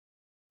make it.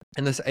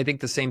 And this, I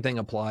think the same thing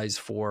applies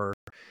for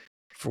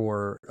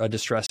a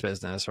distressed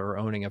business or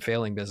owning a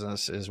failing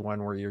business, is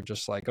one where you're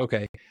just like,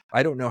 okay,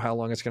 I don't know how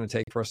long it's going to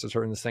take for us to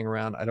turn this thing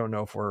around. I don't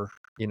know if we're,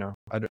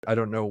 I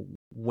don't know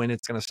when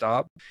it's going to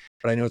stop,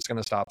 but I know it's going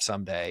to stop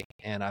someday.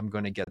 And I'm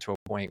going to get to a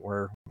point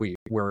where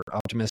we're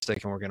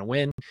optimistic and we're going to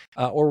win,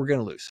 or we're going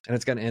to lose, and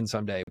it's going to end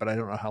someday, but I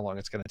don't know how long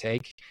it's going to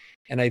take.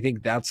 And I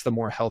think that's the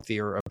more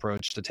healthier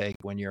approach to take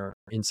when you're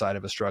inside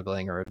of a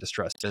struggling or a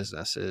distressed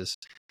business is,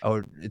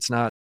 oh, it's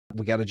not,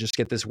 we got to just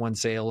get this one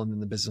sale and then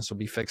the business will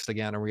be fixed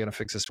again, or we're going to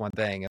fix this one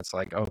thing. It's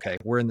like, okay,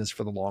 we're in this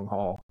for the long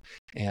haul,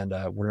 and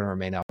we're going to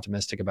remain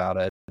optimistic about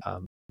it,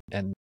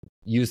 and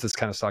use this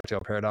kind of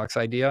Stockdale paradox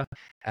idea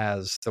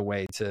as the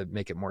way to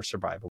make it more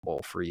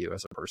survivable for you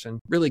as a person,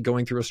 really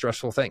going through a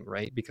stressful thing,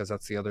 right? Because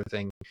that's the other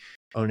thing,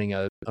 owning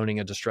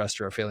a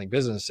distressed or a failing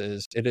business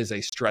is, it is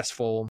a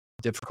stressful,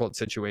 difficult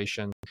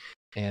situation,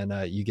 and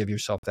you give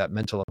yourself that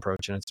mental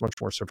approach and it's much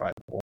more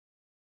survivable.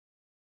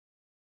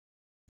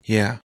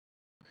 Yeah,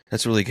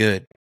 that's really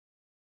good.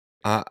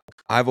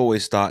 I've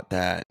always thought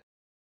that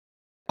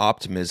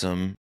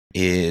optimism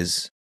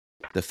is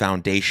the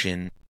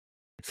foundation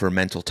for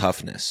mental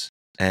toughness.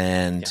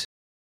 And,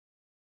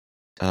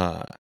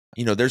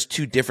 there's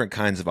two different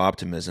kinds of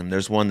optimism.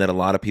 There's one that a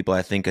lot of people,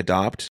 I think,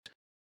 adopt,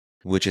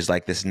 which is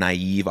like this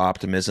naive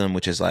optimism,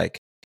 which is like,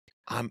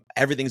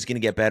 everything's going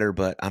to get better,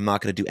 but I'm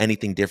not going to do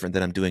anything different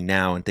than I'm doing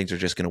now, and things are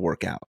just going to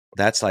work out.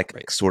 That's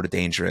like sort of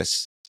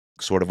dangerous,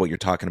 sort of what you're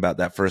talking about.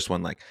 That first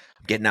one, like,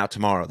 I'm getting out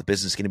tomorrow. The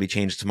business is going to be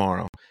changed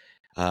tomorrow.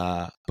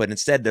 But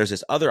instead, there's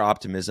this other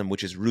optimism,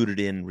 which is rooted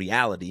in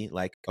reality.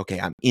 Like, okay,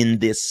 I'm in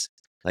this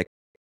like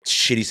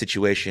shitty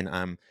situation.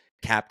 I'm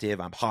captive.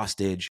 I'm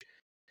hostage,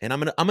 and I'm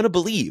gonna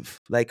believe.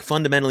 Like,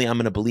 fundamentally, I'm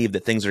gonna believe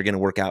that things are gonna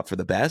work out for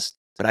the best.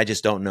 But I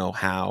just don't know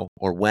how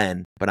or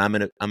when. But I'm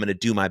gonna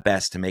do my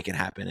best to make it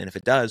happen. And if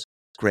it does,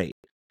 great.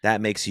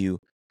 That makes you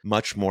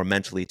much more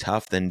mentally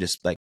tough than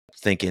just like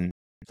thinking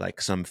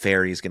like some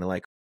fairy is gonna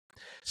like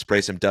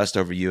spray some dust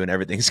over you and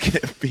everything's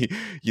gonna be,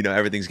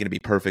 everything's gonna be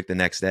perfect the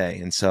next day.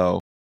 And so,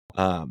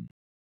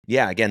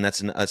 again,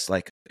 that's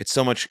like, it's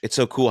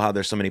so cool how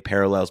there's so many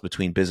parallels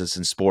between business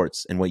and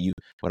sports. And what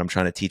I'm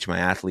trying to teach my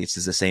athletes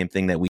is the same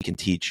thing that we can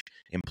teach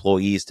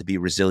employees, to be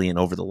resilient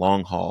over the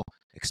long haul,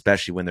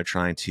 especially when they're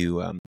trying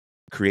to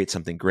create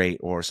something great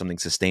or something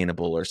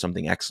sustainable or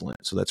something excellent.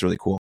 So that's really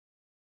cool.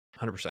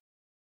 100%.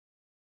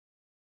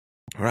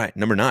 All right,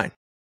 number 9.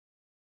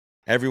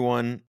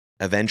 Everyone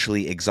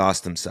eventually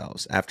exhaust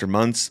themselves. After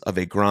months of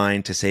a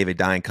grind to save a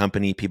dying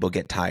company, people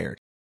get tired.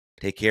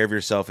 Take care of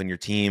yourself and your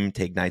team.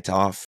 Take nights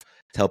off.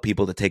 Tell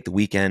people to take the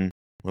weekend.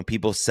 When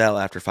people sell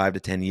after 5 to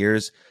 10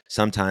 years,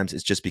 sometimes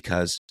it's just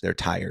because they're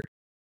tired.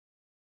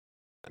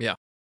 Yeah.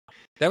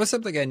 That was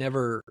something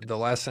the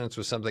last sentence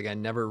was something I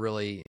never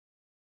really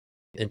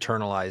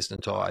internalized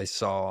until I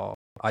saw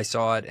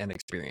it and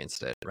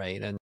experienced it,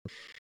 right? And,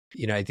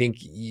 I think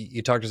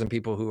you talk to some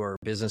people who are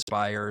business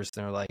buyers,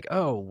 and they're like,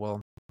 oh,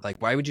 well, like,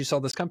 why would you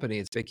sell this company?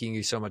 It's making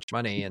you so much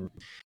money. And,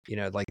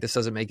 like, this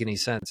doesn't make any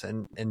sense.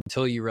 And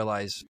until you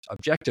realize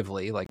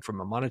objectively, like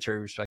from a monetary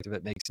perspective,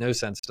 it makes no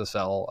sense to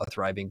sell a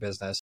thriving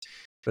business.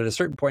 But at a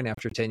certain point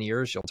after 10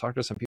 years, you'll talk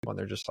to some people and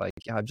they're just like,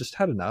 yeah, I've just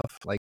had enough.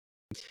 Like,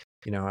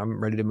 I'm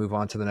ready to move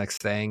on to the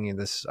next thing. And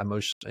this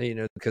emotion,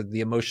 because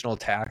the emotional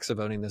tax of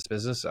owning this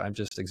business, I'm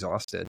just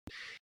exhausted.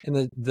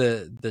 And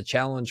the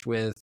challenge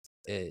with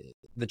a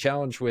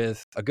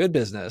good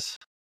business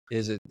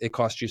is it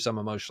costs you some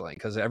emotionally,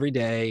 because every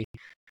day,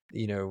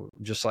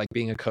 just like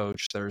being a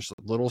coach, there's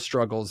little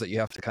struggles that you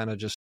have to kind of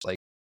just like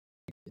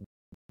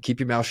keep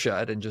your mouth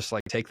shut and just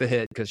like take the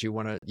hit, because you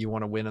want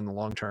to win in the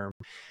long term,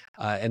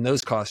 and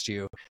those cost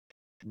you.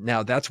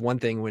 Now, that's one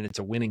thing when it's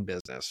a winning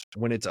business.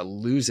 When it's a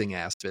losing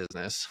ass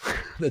business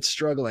that's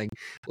struggling,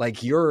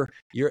 like your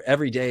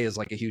every day is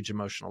like a huge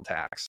emotional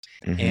tax.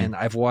 Mm-hmm. And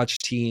I've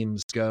watched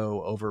teams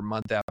go over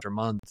month after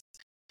month,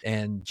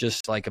 and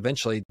just like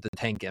eventually the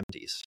tank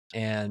empties.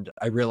 And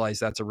I realize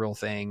that's a real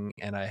thing,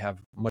 and I have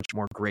much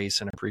more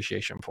grace and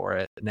appreciation for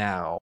it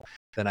now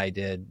than I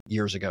did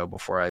years ago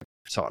before I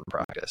saw it in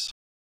practice.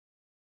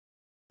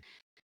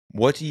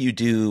 What do you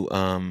do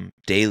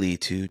daily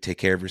to take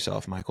care of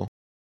yourself, Michael?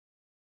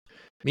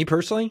 Me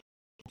personally?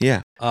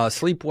 Yeah.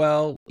 Sleep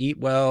well, eat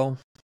well,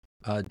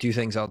 do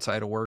things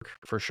outside of work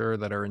for sure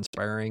that are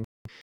inspiring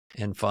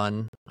and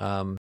fun.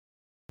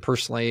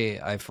 Personally,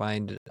 I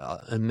find an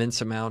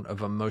immense amount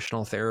of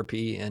emotional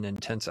therapy and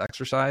intense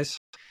exercise.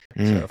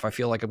 So if I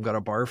feel like I'm going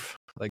to barf,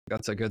 like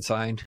that's a good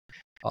sign.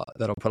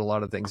 That'll put a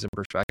lot of things in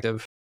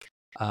perspective.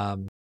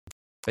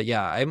 But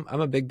yeah,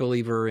 I'm a big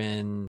believer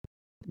in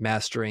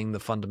mastering the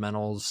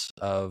fundamentals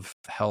of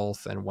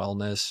health and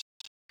wellness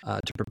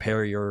to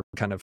prepare your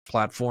kind of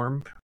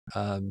platform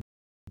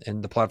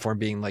and the platform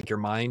being like your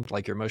mind,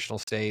 like your emotional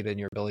state and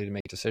your ability to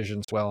make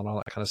decisions well and all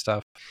that kind of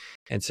stuff.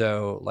 And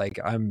so like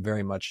I'm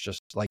very much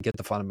just like get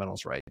the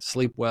fundamentals right.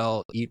 Sleep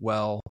well, eat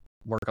well,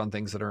 work on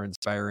things that are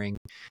inspiring,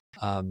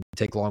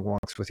 take long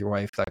walks with your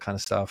wife, that kind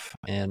of stuff.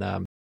 And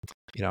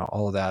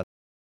all of that.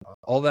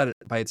 All that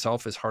by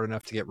itself is hard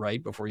enough to get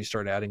right before you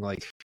start adding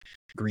like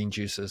green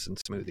juices and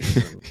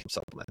smoothies and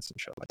supplements and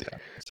shit like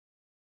that. So,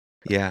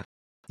 Yeah.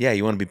 Yeah,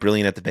 you want to be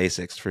brilliant at the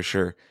basics for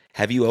sure.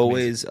 Have you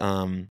always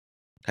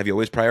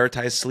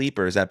prioritized sleep,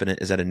 or is that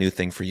a new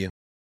thing for you?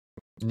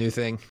 New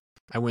thing.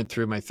 I went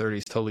through my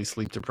 30s totally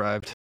sleep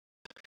deprived.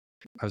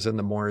 I was in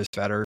the more is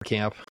better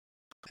camp,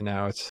 and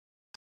now it's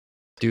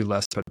do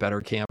less but better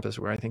camp is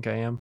where I think I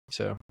am.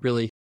 So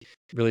really,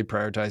 really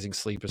prioritizing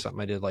sleep is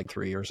something I did like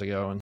 3 years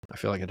ago, and I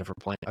feel like a different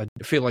plan. I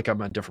feel like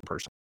I'm a different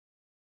person.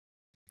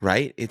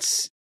 Right?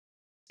 It's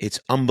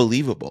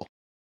unbelievable.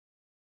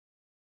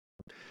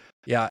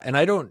 Yeah, and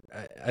I don't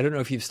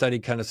know if you've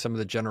studied kind of some of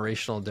the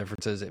generational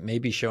differences. It may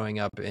be showing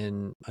up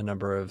in a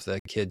number of the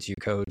kids you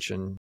coach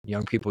and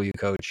young people you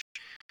coach.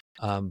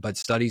 But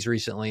studies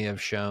recently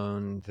have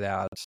shown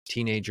that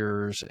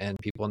teenagers and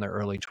people in their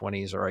early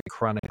 20s are a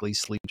chronically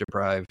sleep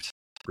deprived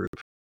group.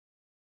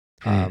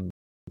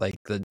 Like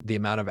the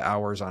amount of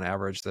hours on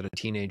average that a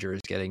teenager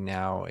is getting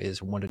now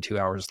is 1 to 2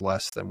 hours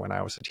less than when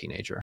I was a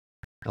teenager.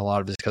 And a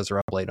lot of it's because they're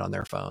up late on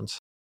their phones.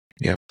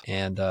 Yep.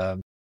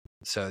 And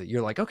so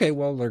you're like, okay,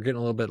 well, they're getting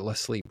a little bit less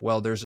sleep. Well,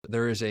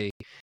 there is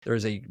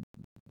a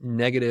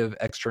negative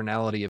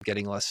externality of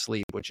getting less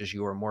sleep, which is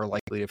you are more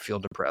likely to feel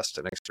depressed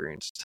and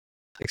experience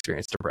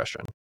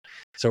depression.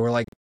 So we're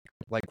like,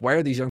 why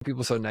are these young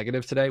people so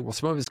negative today? Well,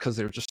 some of it's because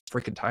they're just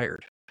freaking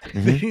tired.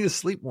 Mm-hmm. They need to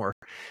sleep more.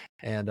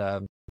 And,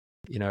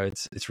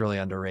 it's really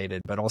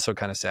underrated, but also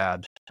kind of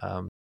sad.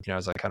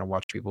 As I kind of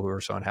watch people who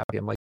are so unhappy,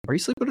 I'm like, are you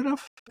sleeping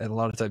enough? And a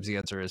lot of times the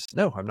answer is,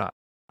 no, I'm not.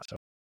 So.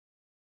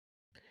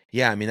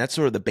 Yeah, I mean, that's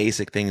sort of the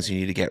basic things you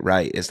need to get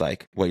right is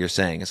like what you're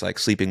saying. It's like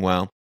sleeping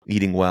well,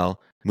 eating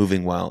well,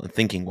 moving well, and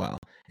thinking well.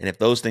 And if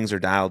those things are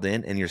dialed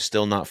in and you're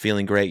still not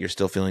feeling great, you're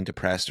still feeling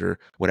depressed or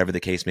whatever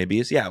the case may be,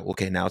 is yeah,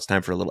 okay, now it's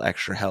time for a little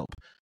extra help.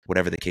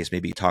 Whatever the case may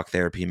be, talk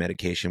therapy,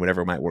 medication,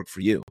 whatever might work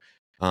for you.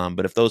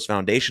 But if those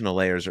foundational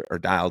layers are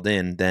dialed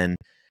in, then,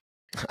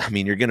 I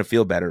mean, you're going to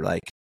feel better.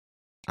 Like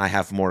I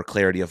have more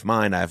clarity of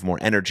mind. I have more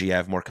energy. I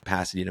have more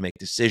capacity to make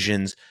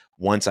decisions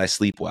once I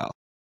sleep well.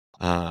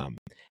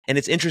 And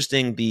it's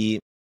interesting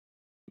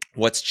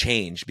what's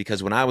changed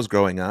because when I was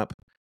growing up,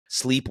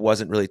 sleep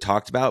wasn't really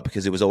talked about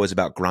because it was always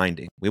about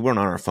grinding. We weren't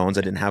on our phones.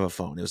 I didn't have a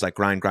phone. It was like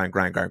grind, grind,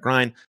 grind, grind,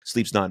 grind.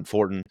 Sleep's not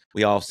important.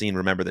 We all seen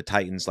Remember the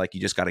Titans, like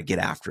you just got to get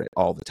after it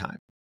all the time.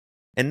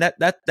 And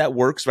that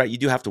works, right? You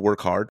do have to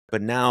work hard.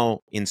 But now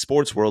in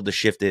sports world, the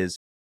shift is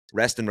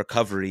rest and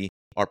recovery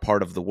are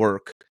part of the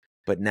work.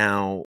 But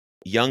now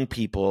young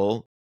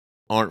people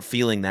aren't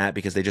feeling that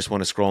because they just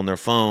want to scroll on their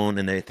phone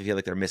and they feel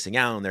like they're missing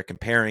out and they're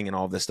comparing and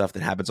all this stuff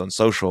that happens on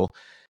social.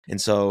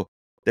 And so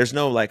there's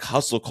no like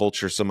hustle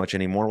culture so much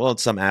anymore. Well, in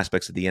some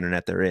aspects of the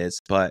internet there is,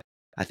 but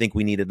I think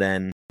we need to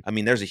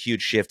there's a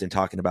huge shift in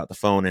talking about the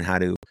phone and how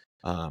to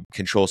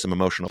control some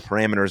emotional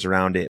parameters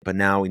around it. But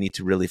now we need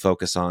to really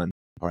focus on,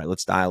 all right,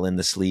 let's dial in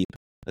the sleep.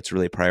 Let's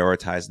really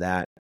prioritize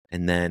that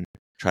and then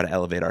try to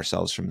elevate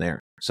ourselves from there.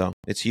 So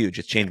it's huge.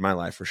 It's changed my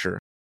life for sure.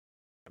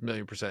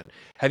 1,000,000%.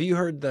 Have you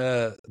heard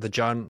the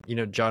John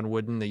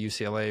Wooden, the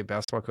UCLA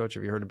basketball coach?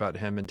 Have you heard about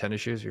him in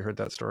tennis shoes? Have you heard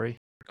that story?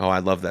 Oh, I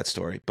love that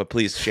story, but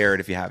please share it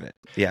if you haven't.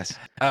 Yes.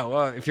 Oh,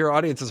 well, if your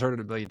audience has heard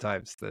it 1,000,000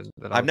 times, then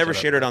I've never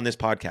shared it on this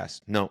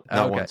podcast. No,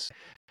 not once.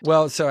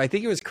 Well, so I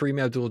think it was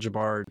Kareem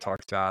Abdul-Jabbar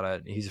talked about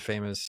it. He's a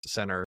famous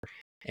center,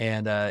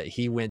 and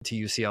he went to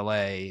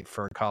UCLA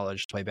for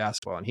college to play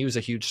basketball, and he was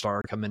a huge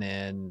star coming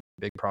in,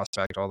 big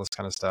prospect, all this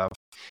kind of stuff.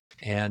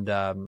 And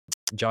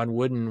John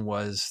Wooden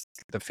was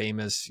the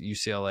famous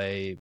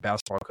UCLA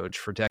basketball coach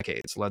for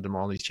decades, led them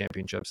all these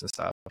championships and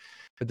stuff.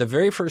 But the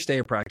very first day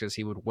of practice,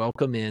 he would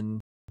welcome in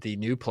the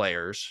new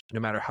players, no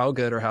matter how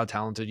good or how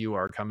talented you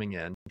are coming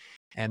in.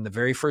 And the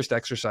very first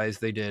exercise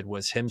they did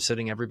was him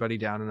sitting everybody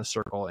down in a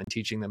circle and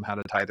teaching them how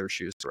to tie their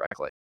shoes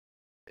correctly.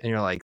 And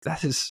you're like,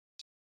 this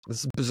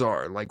is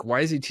bizarre. Like,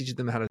 why is he teaching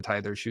them how to tie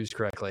their shoes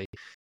correctly?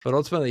 But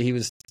ultimately, he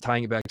was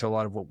tying it back to a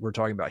lot of what we're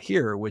talking about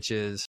here, which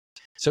is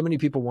so many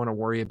people want to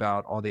worry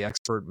about all the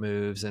expert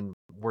moves and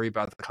worry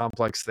about the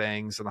complex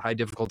things and the high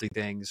difficulty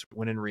things,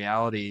 when in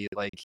reality,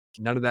 like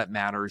none of that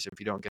matters if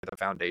you don't get the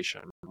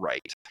foundation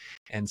right.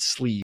 And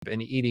sleep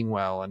and eating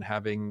well and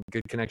having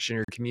good connection in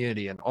your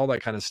community and all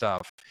that kind of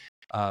stuff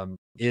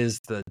is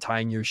the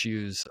tying your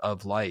shoes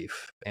of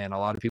life. And a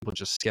lot of people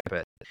just skip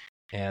it.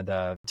 And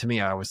to me,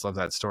 I always love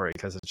that story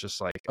because it's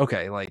just like,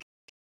 okay, like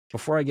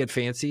before I get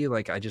fancy,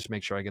 like I just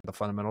make sure I get the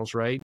fundamentals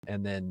right.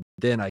 And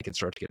then I can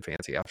start to get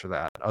fancy after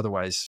that.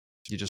 Otherwise,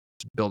 you just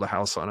build a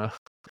house on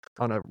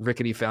a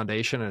rickety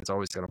foundation and it's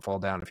always going to fall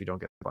down if you don't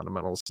get the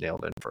fundamentals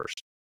nailed in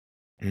first.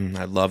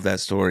 I love that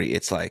story.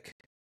 It's like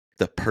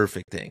the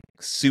perfect thing.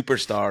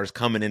 Superstars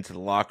coming into the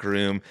locker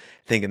room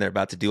thinking they're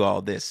about to do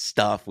all this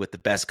stuff with the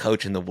best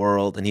coach in the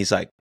world. And he's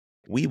like,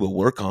 we will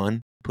work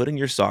on putting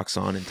your socks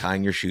on and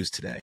tying your shoes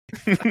today.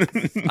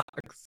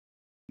 Socks.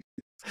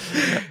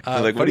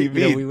 Like, what do Funny, you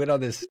mean? we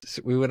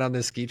went on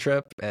this ski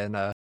trip, and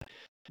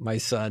my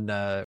son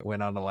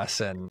went on a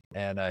lesson,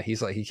 and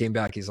he came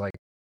back, he's like,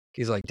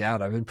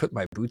 Dad, I've been putting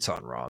my boots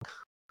on wrong.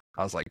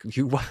 I was like,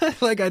 you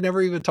what? Like, I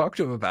never even talked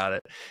to him about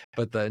it.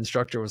 But the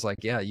instructor was like,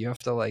 yeah, you have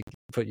to like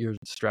put your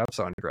straps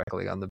on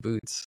correctly on the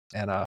boots.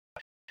 And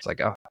it's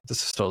like, oh,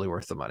 this is totally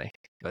worth the money.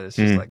 But it's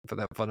just like for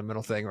that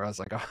fundamental thing where I was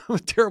like, oh, I'm a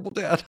terrible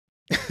dad.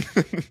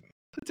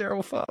 A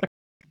terrible father.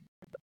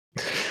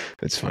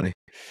 That's funny.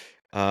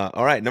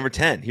 All right, number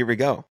 10. Here we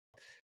go.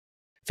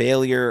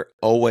 Failure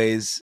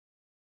always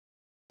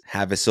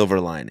have a silver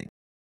lining.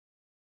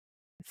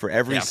 For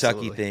every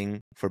sucky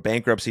thing, for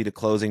bankruptcy to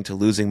closing to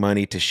losing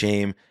money to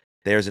shame,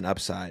 there's an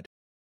upside.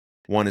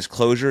 One is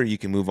closure. You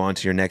can move on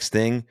to your next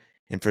thing.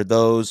 And for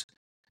those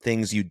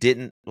things you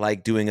didn't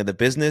like doing in the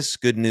business,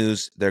 good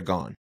news, they're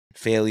gone.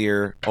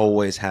 Failure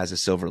always has a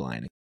silver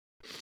lining.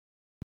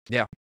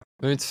 Yeah.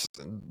 It's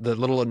the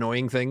little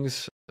annoying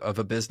things of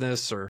a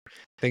business or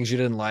things you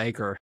didn't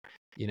like, or,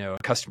 you know, a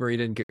customer you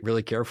didn't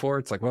really care for.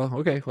 It's like, well,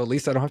 okay, well, at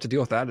least I don't have to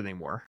deal with that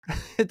anymore.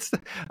 It's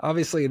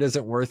obviously it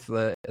isn't worth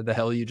the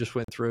hell you just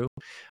went through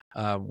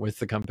with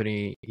the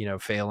company, you know,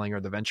 failing,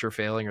 or the venture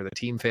failing, or the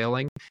team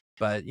failing.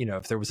 But, you know,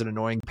 if there was an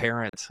annoying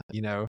parent,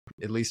 you know,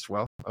 at least,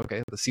 well,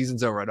 okay, the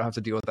season's over. I don't have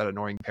to deal with that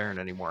annoying parent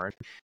anymore.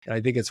 And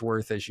I think it's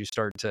worth, as you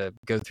start to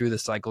go through the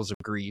cycles of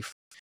grief,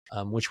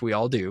 which we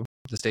all do,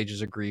 the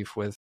stages of grief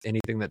with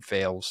anything that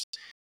fails.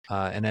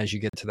 And as you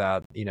get to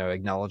that, you know,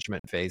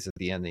 acknowledgement phase at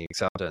the end, the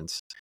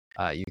acceptance,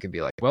 you can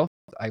be like, well,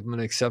 I'm going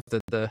to accept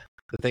that the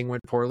thing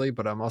went poorly,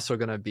 but I'm also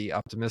going to be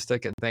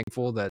optimistic and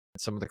thankful that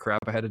some of the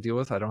crap I had to deal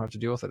with, I don't have to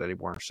deal with it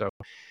anymore. So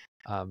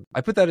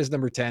I put that as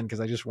number 10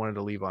 because I just wanted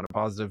to leave on a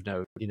positive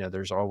note. You know,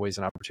 there's always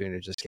an opportunity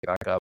to just get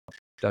back up,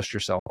 dust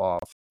yourself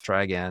off,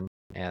 try again.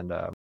 And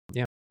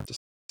yeah, just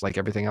like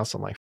everything else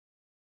in life.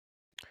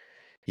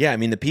 Yeah, I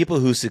mean, the people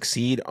who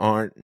succeed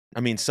aren't,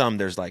 I mean, some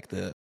there's like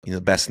the, you know,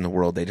 the best in the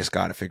world, they just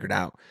got it figured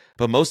out.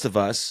 But most of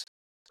us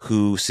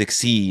who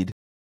succeed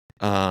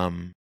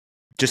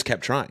just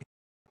kept trying.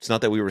 It's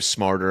not that we were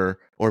smarter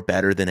or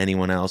better than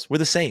anyone else. We're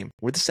the same.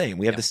 We're the same.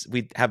 We have this.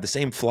 We have the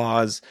same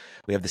flaws.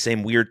 We have the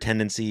same weird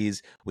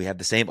tendencies. We have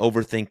the same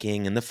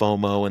overthinking and the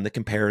FOMO and the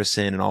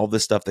comparison and all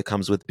the stuff that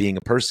comes with being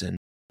a person.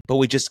 But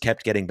we just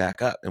kept getting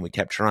back up and we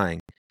kept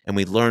trying. And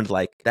we learned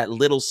like that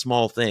little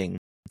small thing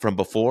from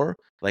before.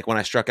 Like when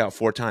I struck out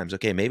 4 times.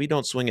 Okay, maybe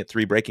don't swing at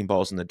 3 breaking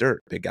balls in the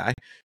dirt, big guy.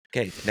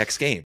 Okay, next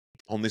game.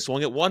 Only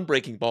swung at 1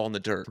 breaking ball in the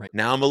dirt. Right.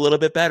 Now I'm a little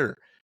bit better.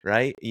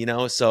 Right. You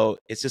know, so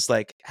it's just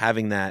like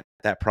having that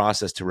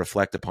process to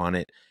reflect upon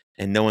it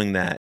and knowing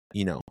that,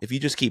 you know, if you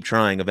just keep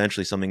trying,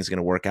 eventually something's going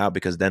to work out,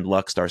 because then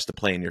luck starts to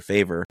play in your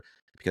favor,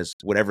 because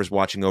whatever's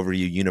watching over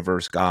you,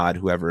 universe, God,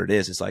 whoever it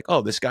is, it's like,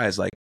 oh, this guy is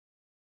like,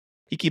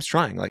 he keeps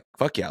trying. Like,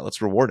 fuck yeah,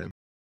 let's reward him.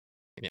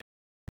 Yeah.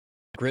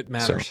 Grit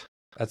matters.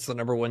 That's the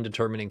number one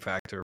determining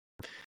factor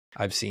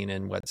I've seen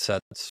in what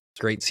sets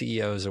great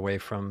CEOs away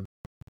from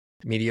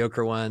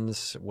mediocre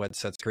ones, what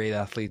sets great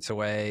athletes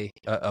away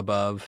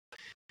above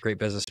great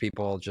business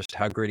people. Just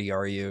how gritty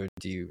are you?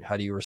 How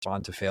do you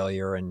respond to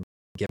failure and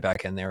get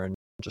back in there and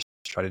just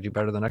try to do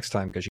better the next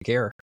time because you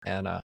care?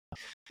 And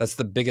that's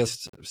the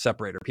biggest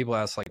separator. People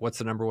ask, like, what's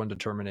the number one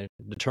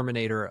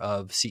determinator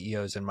of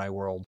CEOs in my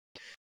world,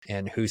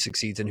 and who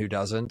succeeds and who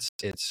doesn't?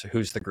 It's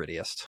who's the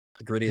grittiest.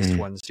 The grittiest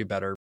ones do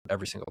better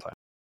every single time.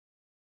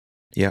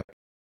 Yep,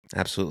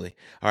 absolutely.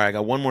 All right, I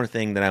got one more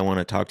thing that I want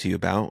to talk to you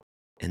about,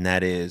 and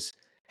that is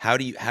how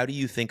do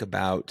you think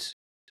about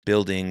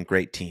building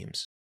great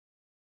teams?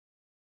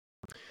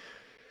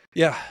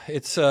 Yeah,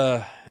 it's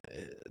one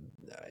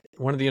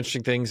of the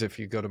interesting things. If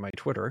you go to my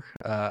Twitter,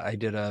 I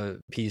did a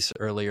piece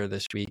earlier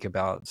this week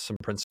about some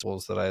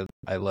principles that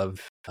I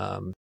love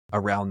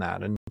around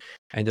that, and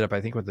I ended up,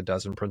 I think, with a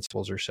dozen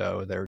principles or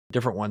so. There are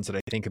different ones that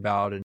I think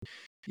about, and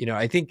you know,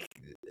 I think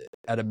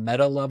at a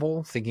meta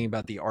level, thinking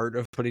about the art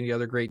of putting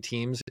together great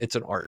teams, it's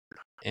an art,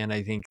 and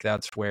I think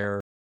that's where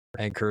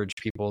I encourage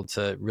people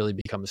to really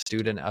become a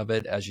student of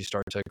it as you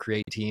start to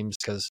create teams,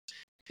 because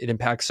it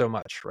impacts so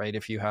much, right?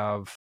 If you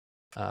have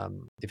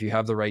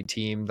the right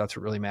team, that's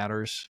what really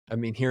matters. I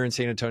mean, here in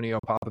San Antonio,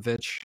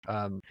 Popovich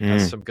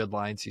has some good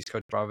lines. He's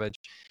Coach Popovich.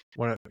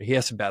 He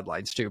has some bad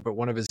lines too, but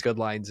one of his good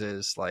lines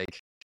is like,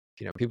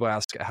 you know, people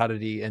ask, how did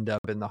he end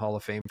up in the Hall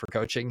of Fame for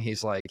coaching?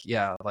 He's like,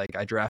 yeah, like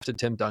I drafted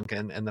Tim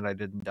Duncan and then I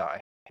didn't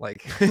die. Like,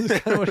 it's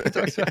kind of what he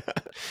talks about.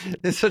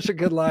 It's such a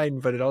good line,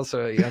 but it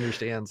also, he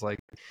understands, like,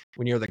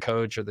 when you're the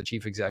coach or the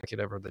chief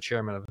executive or the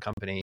chairman of a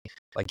company,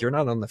 like, you're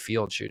not on the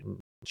field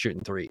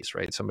shooting threes,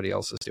 right? Somebody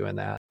else is doing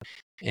that.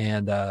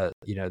 And,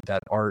 you know,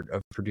 that art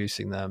of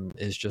producing them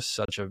is just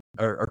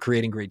or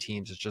creating great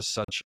teams is just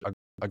such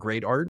a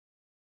great art.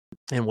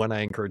 And one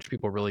I encourage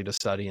people really to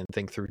study and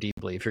think through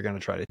deeply if you're going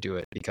to try to do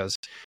it, because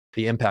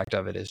the impact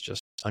of it is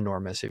just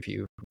enormous if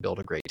you build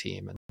a great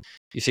team. And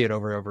you see it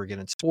over and over again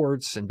in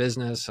sports and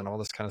business and all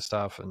this kind of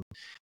stuff. And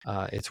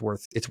it's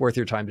worth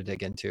your time to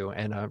dig into,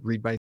 and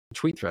read my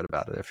tweet thread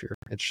about it if you're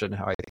interested in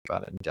how I think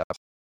about it in depth.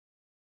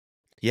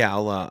 Yeah,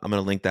 I'm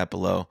gonna link that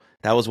below.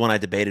 That was one I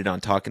debated on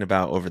talking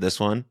about over this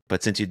one,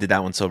 but since you did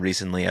that one so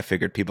recently, I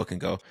figured people can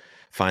go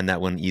find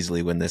that one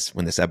easily when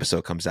this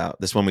episode comes out.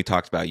 This one we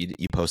talked about,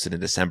 you posted in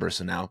December,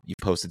 so now you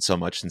posted so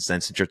much since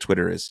then. Since your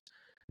Twitter is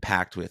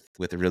packed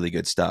with really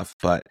good stuff,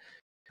 but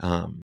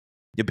um,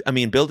 I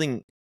mean,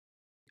 building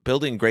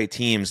great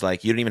teams,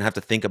 like you don't even have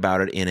to think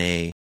about it in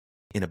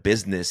a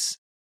business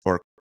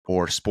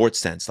or sports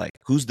sense. Like,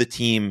 who's the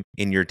team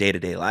in your day to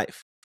day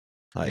life?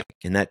 Like,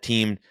 and that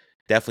team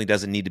definitely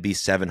doesn't need to be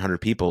 700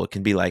 people. It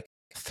can be like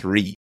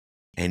 3,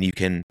 and you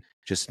can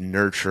just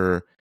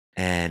nurture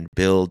and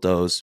build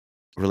those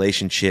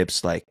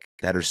relationships like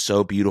that are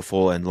so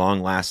beautiful and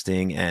long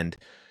lasting and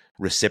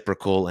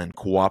reciprocal and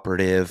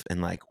cooperative,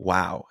 and like,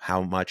 wow,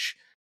 how much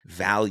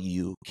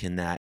value can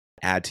that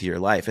add to your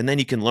life? And then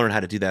you can learn how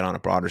to do that on a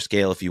broader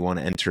scale if you want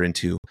to enter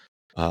into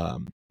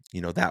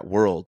that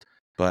world.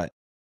 But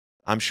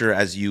I'm sure,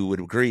 as you would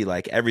agree,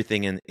 like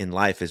everything in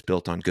life is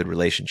built on good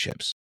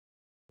relationships.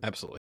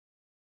 Absolutely.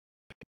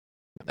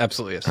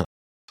 Absolutely is.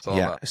 It's all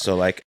Yeah. about, So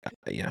like,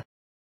 yeah.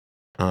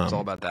 it's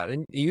all about that.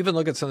 And you even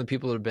look at some of the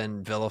people that have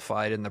been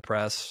vilified in the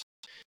press,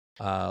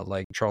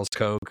 like Charles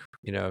Koch,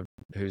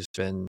 who's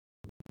been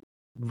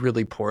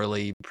really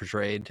poorly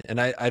portrayed.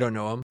 And I don't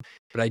know him,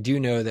 but I do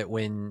know that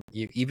when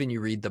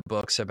you read the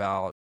books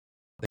about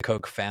the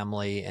Koch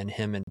family and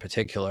him in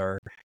particular,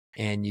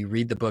 and you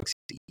read the books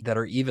that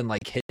are even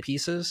like hit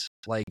pieces,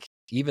 like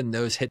even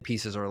those hit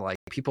pieces are like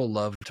people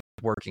loved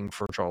working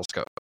for Charles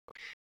Koch.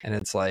 And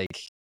it's like,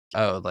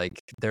 oh, like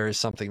there is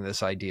something,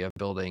 this idea of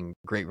building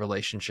great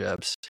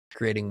relationships,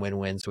 creating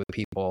win-wins with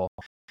people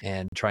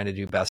and trying to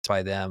do best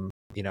by them,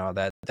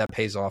 that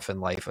pays off in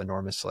life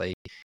enormously.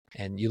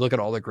 And you look at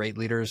all the great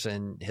leaders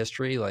in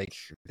history, like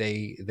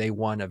they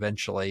won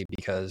eventually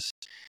because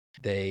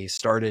they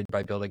started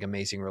by building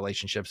amazing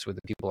relationships with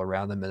the people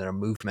around them, and then a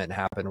movement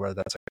happened, whether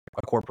that's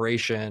a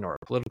corporation or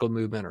a political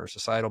movement or a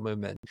societal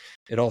movement.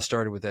 It all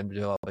started with them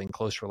developing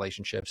close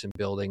relationships and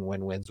building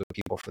win-wins with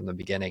people from the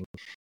beginning.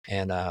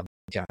 And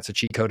it's a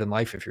cheat code in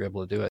life if you're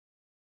able to do it.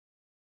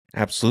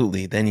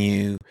 Absolutely. Then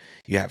you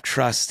have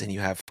trust and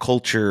you have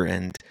culture,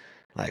 and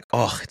like,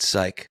 oh, it's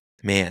like,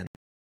 man,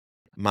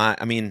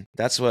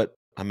 that's what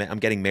I'm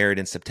getting married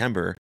in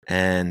September.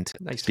 And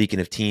Nice. Speaking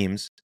of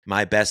teams,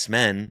 my best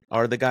men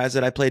are the guys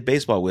that I played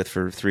baseball with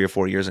for 3 or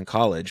 4 years in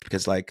college,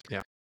 because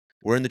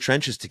we're in the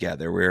trenches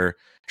together. We're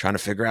trying to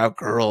figure out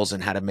girls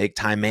and how to make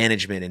time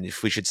management, and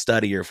if we should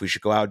study or if we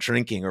should go out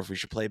drinking or if we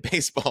should play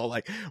baseball.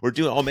 Like,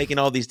 we're making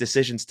all these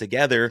decisions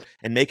together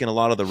and making a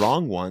lot of the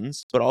wrong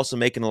ones, but also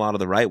making a lot of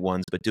the right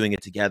ones, but doing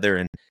it together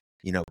and,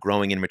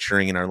 growing and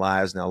maturing in our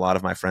lives. Now, a lot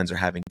of my friends are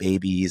having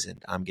babies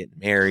and I'm getting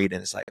married,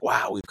 and it's like,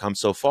 wow, we've come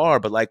so far,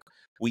 but like,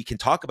 we can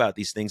talk about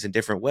these things in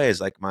different ways.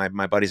 Like my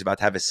buddy's about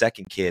to have his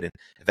second kid, and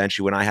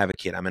eventually when I have a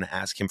kid, I'm going to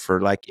ask him for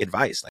like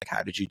advice. Like,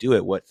 how did you do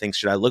it? What things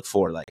should I look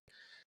for? Like,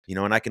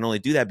 and I can only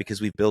do that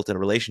because we've built a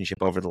relationship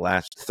over the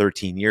last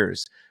 13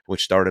 years,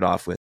 which started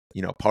off with,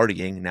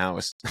 partying. Now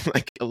it's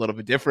like a little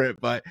bit different,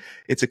 but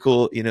it's a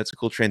cool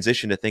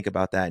transition to think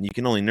about that. And you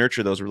can only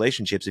nurture those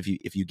relationships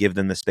if you give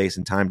them the space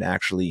and time to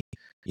actually,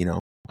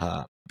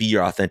 be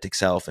your authentic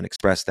self and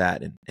express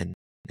that and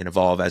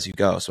evolve as you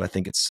go. So I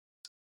think it's,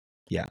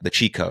 the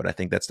cheat code. I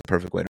think that's the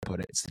perfect way to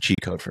put it. It's the cheat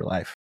code for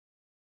life.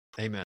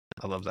 Amen.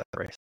 I love that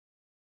phrase.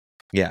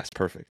 Yeah, it's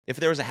perfect. If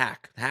there was a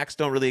hack, hacks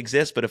don't really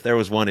exist, but if there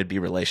was one, it'd be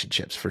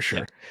relationships for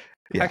sure.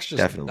 Yeah, hacks just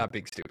definitely not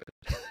being stupid.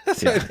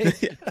 That's yeah. what I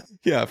mean.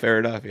 Yeah, fair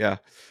enough. Yeah.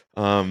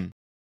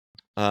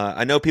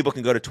 I know people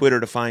can go to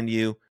Twitter to find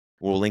you.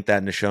 We'll link that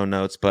in the show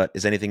notes. But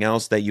is anything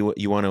else that you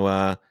want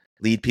to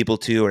lead people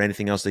to, or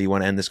anything else that you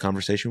want to end this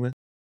conversation with?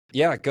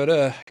 Yeah, go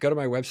to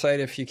my website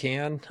if you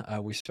can.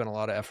 We spent a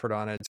lot of effort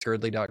on it. It's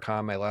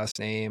girdley.com, my last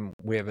name.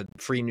 We have a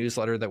free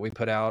newsletter that we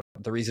put out.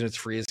 The reason it's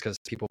free is because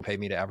people pay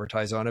me to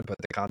advertise on it, but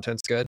the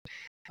content's good.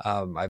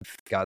 I've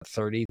got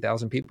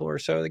 30,000 people or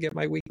so that get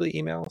my weekly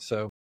email.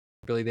 So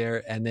really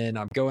there. And then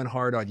I'm going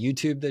hard on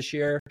YouTube this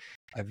year.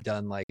 I've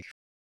done like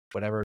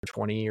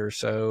 20 or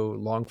so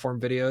long form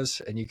videos,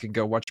 and you can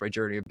go watch my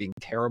journey of being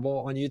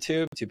terrible on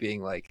YouTube to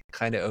being like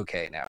kind of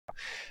okay now.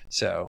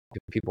 So if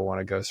people want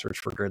to go search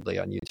for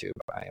Girdley on YouTube,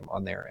 I am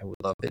on there, and would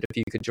love it if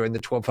you could join the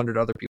 1,200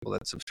 other people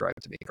that subscribe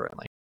to me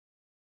currently.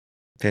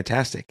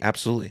 Fantastic.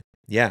 Absolutely.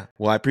 Yeah.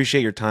 Well, I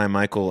appreciate your time,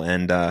 Michael.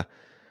 And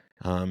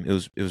it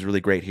was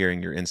really great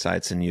hearing your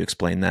insights, and you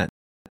explained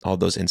all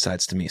those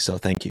insights to me. So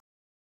thank you.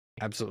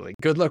 Absolutely.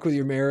 Good luck with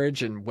your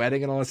marriage and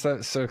wedding and all that stuff.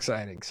 It's so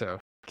exciting. So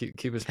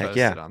keep us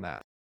posted on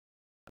that.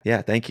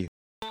 Yeah. Thank you.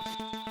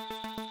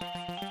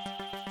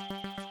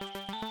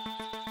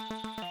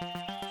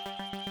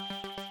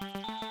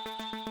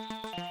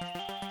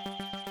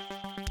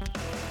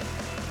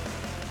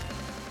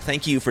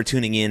 Thank you for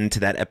tuning in to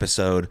that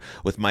episode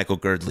with Michael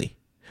Girdley.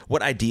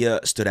 What idea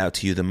stood out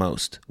to you the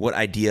most? What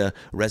idea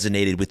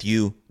resonated with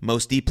you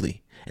most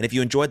deeply? And if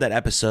you enjoyed that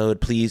episode,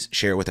 please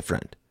share it with a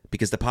friend,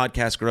 because the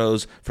podcast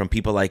grows from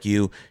people like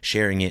you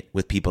sharing it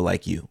with people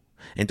like you.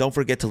 And don't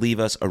forget to leave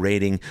us a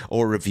rating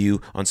or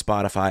review on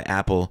Spotify,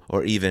 Apple,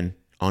 or even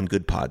on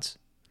Good Pods.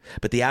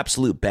 But the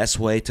absolute best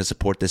way to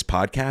support this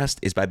podcast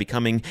is by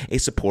becoming a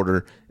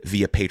supporter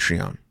via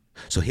Patreon.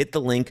 So hit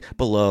the link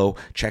below,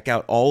 check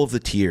out all of the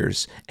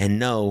tiers, and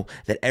know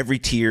that every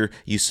tier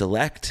you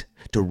select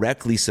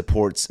directly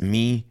supports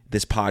me,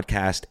 this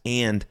podcast,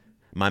 and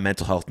my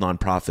mental health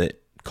nonprofit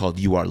called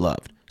You Are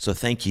Loved. So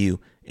thank you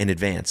in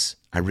advance.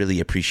 I really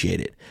appreciate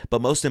it.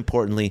 But most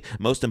importantly,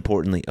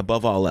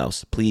 above all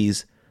else,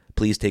 please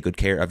take good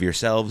care of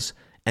yourselves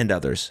and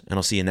others. And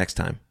I'll see you next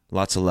time.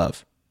 Lots of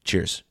love.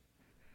 Cheers.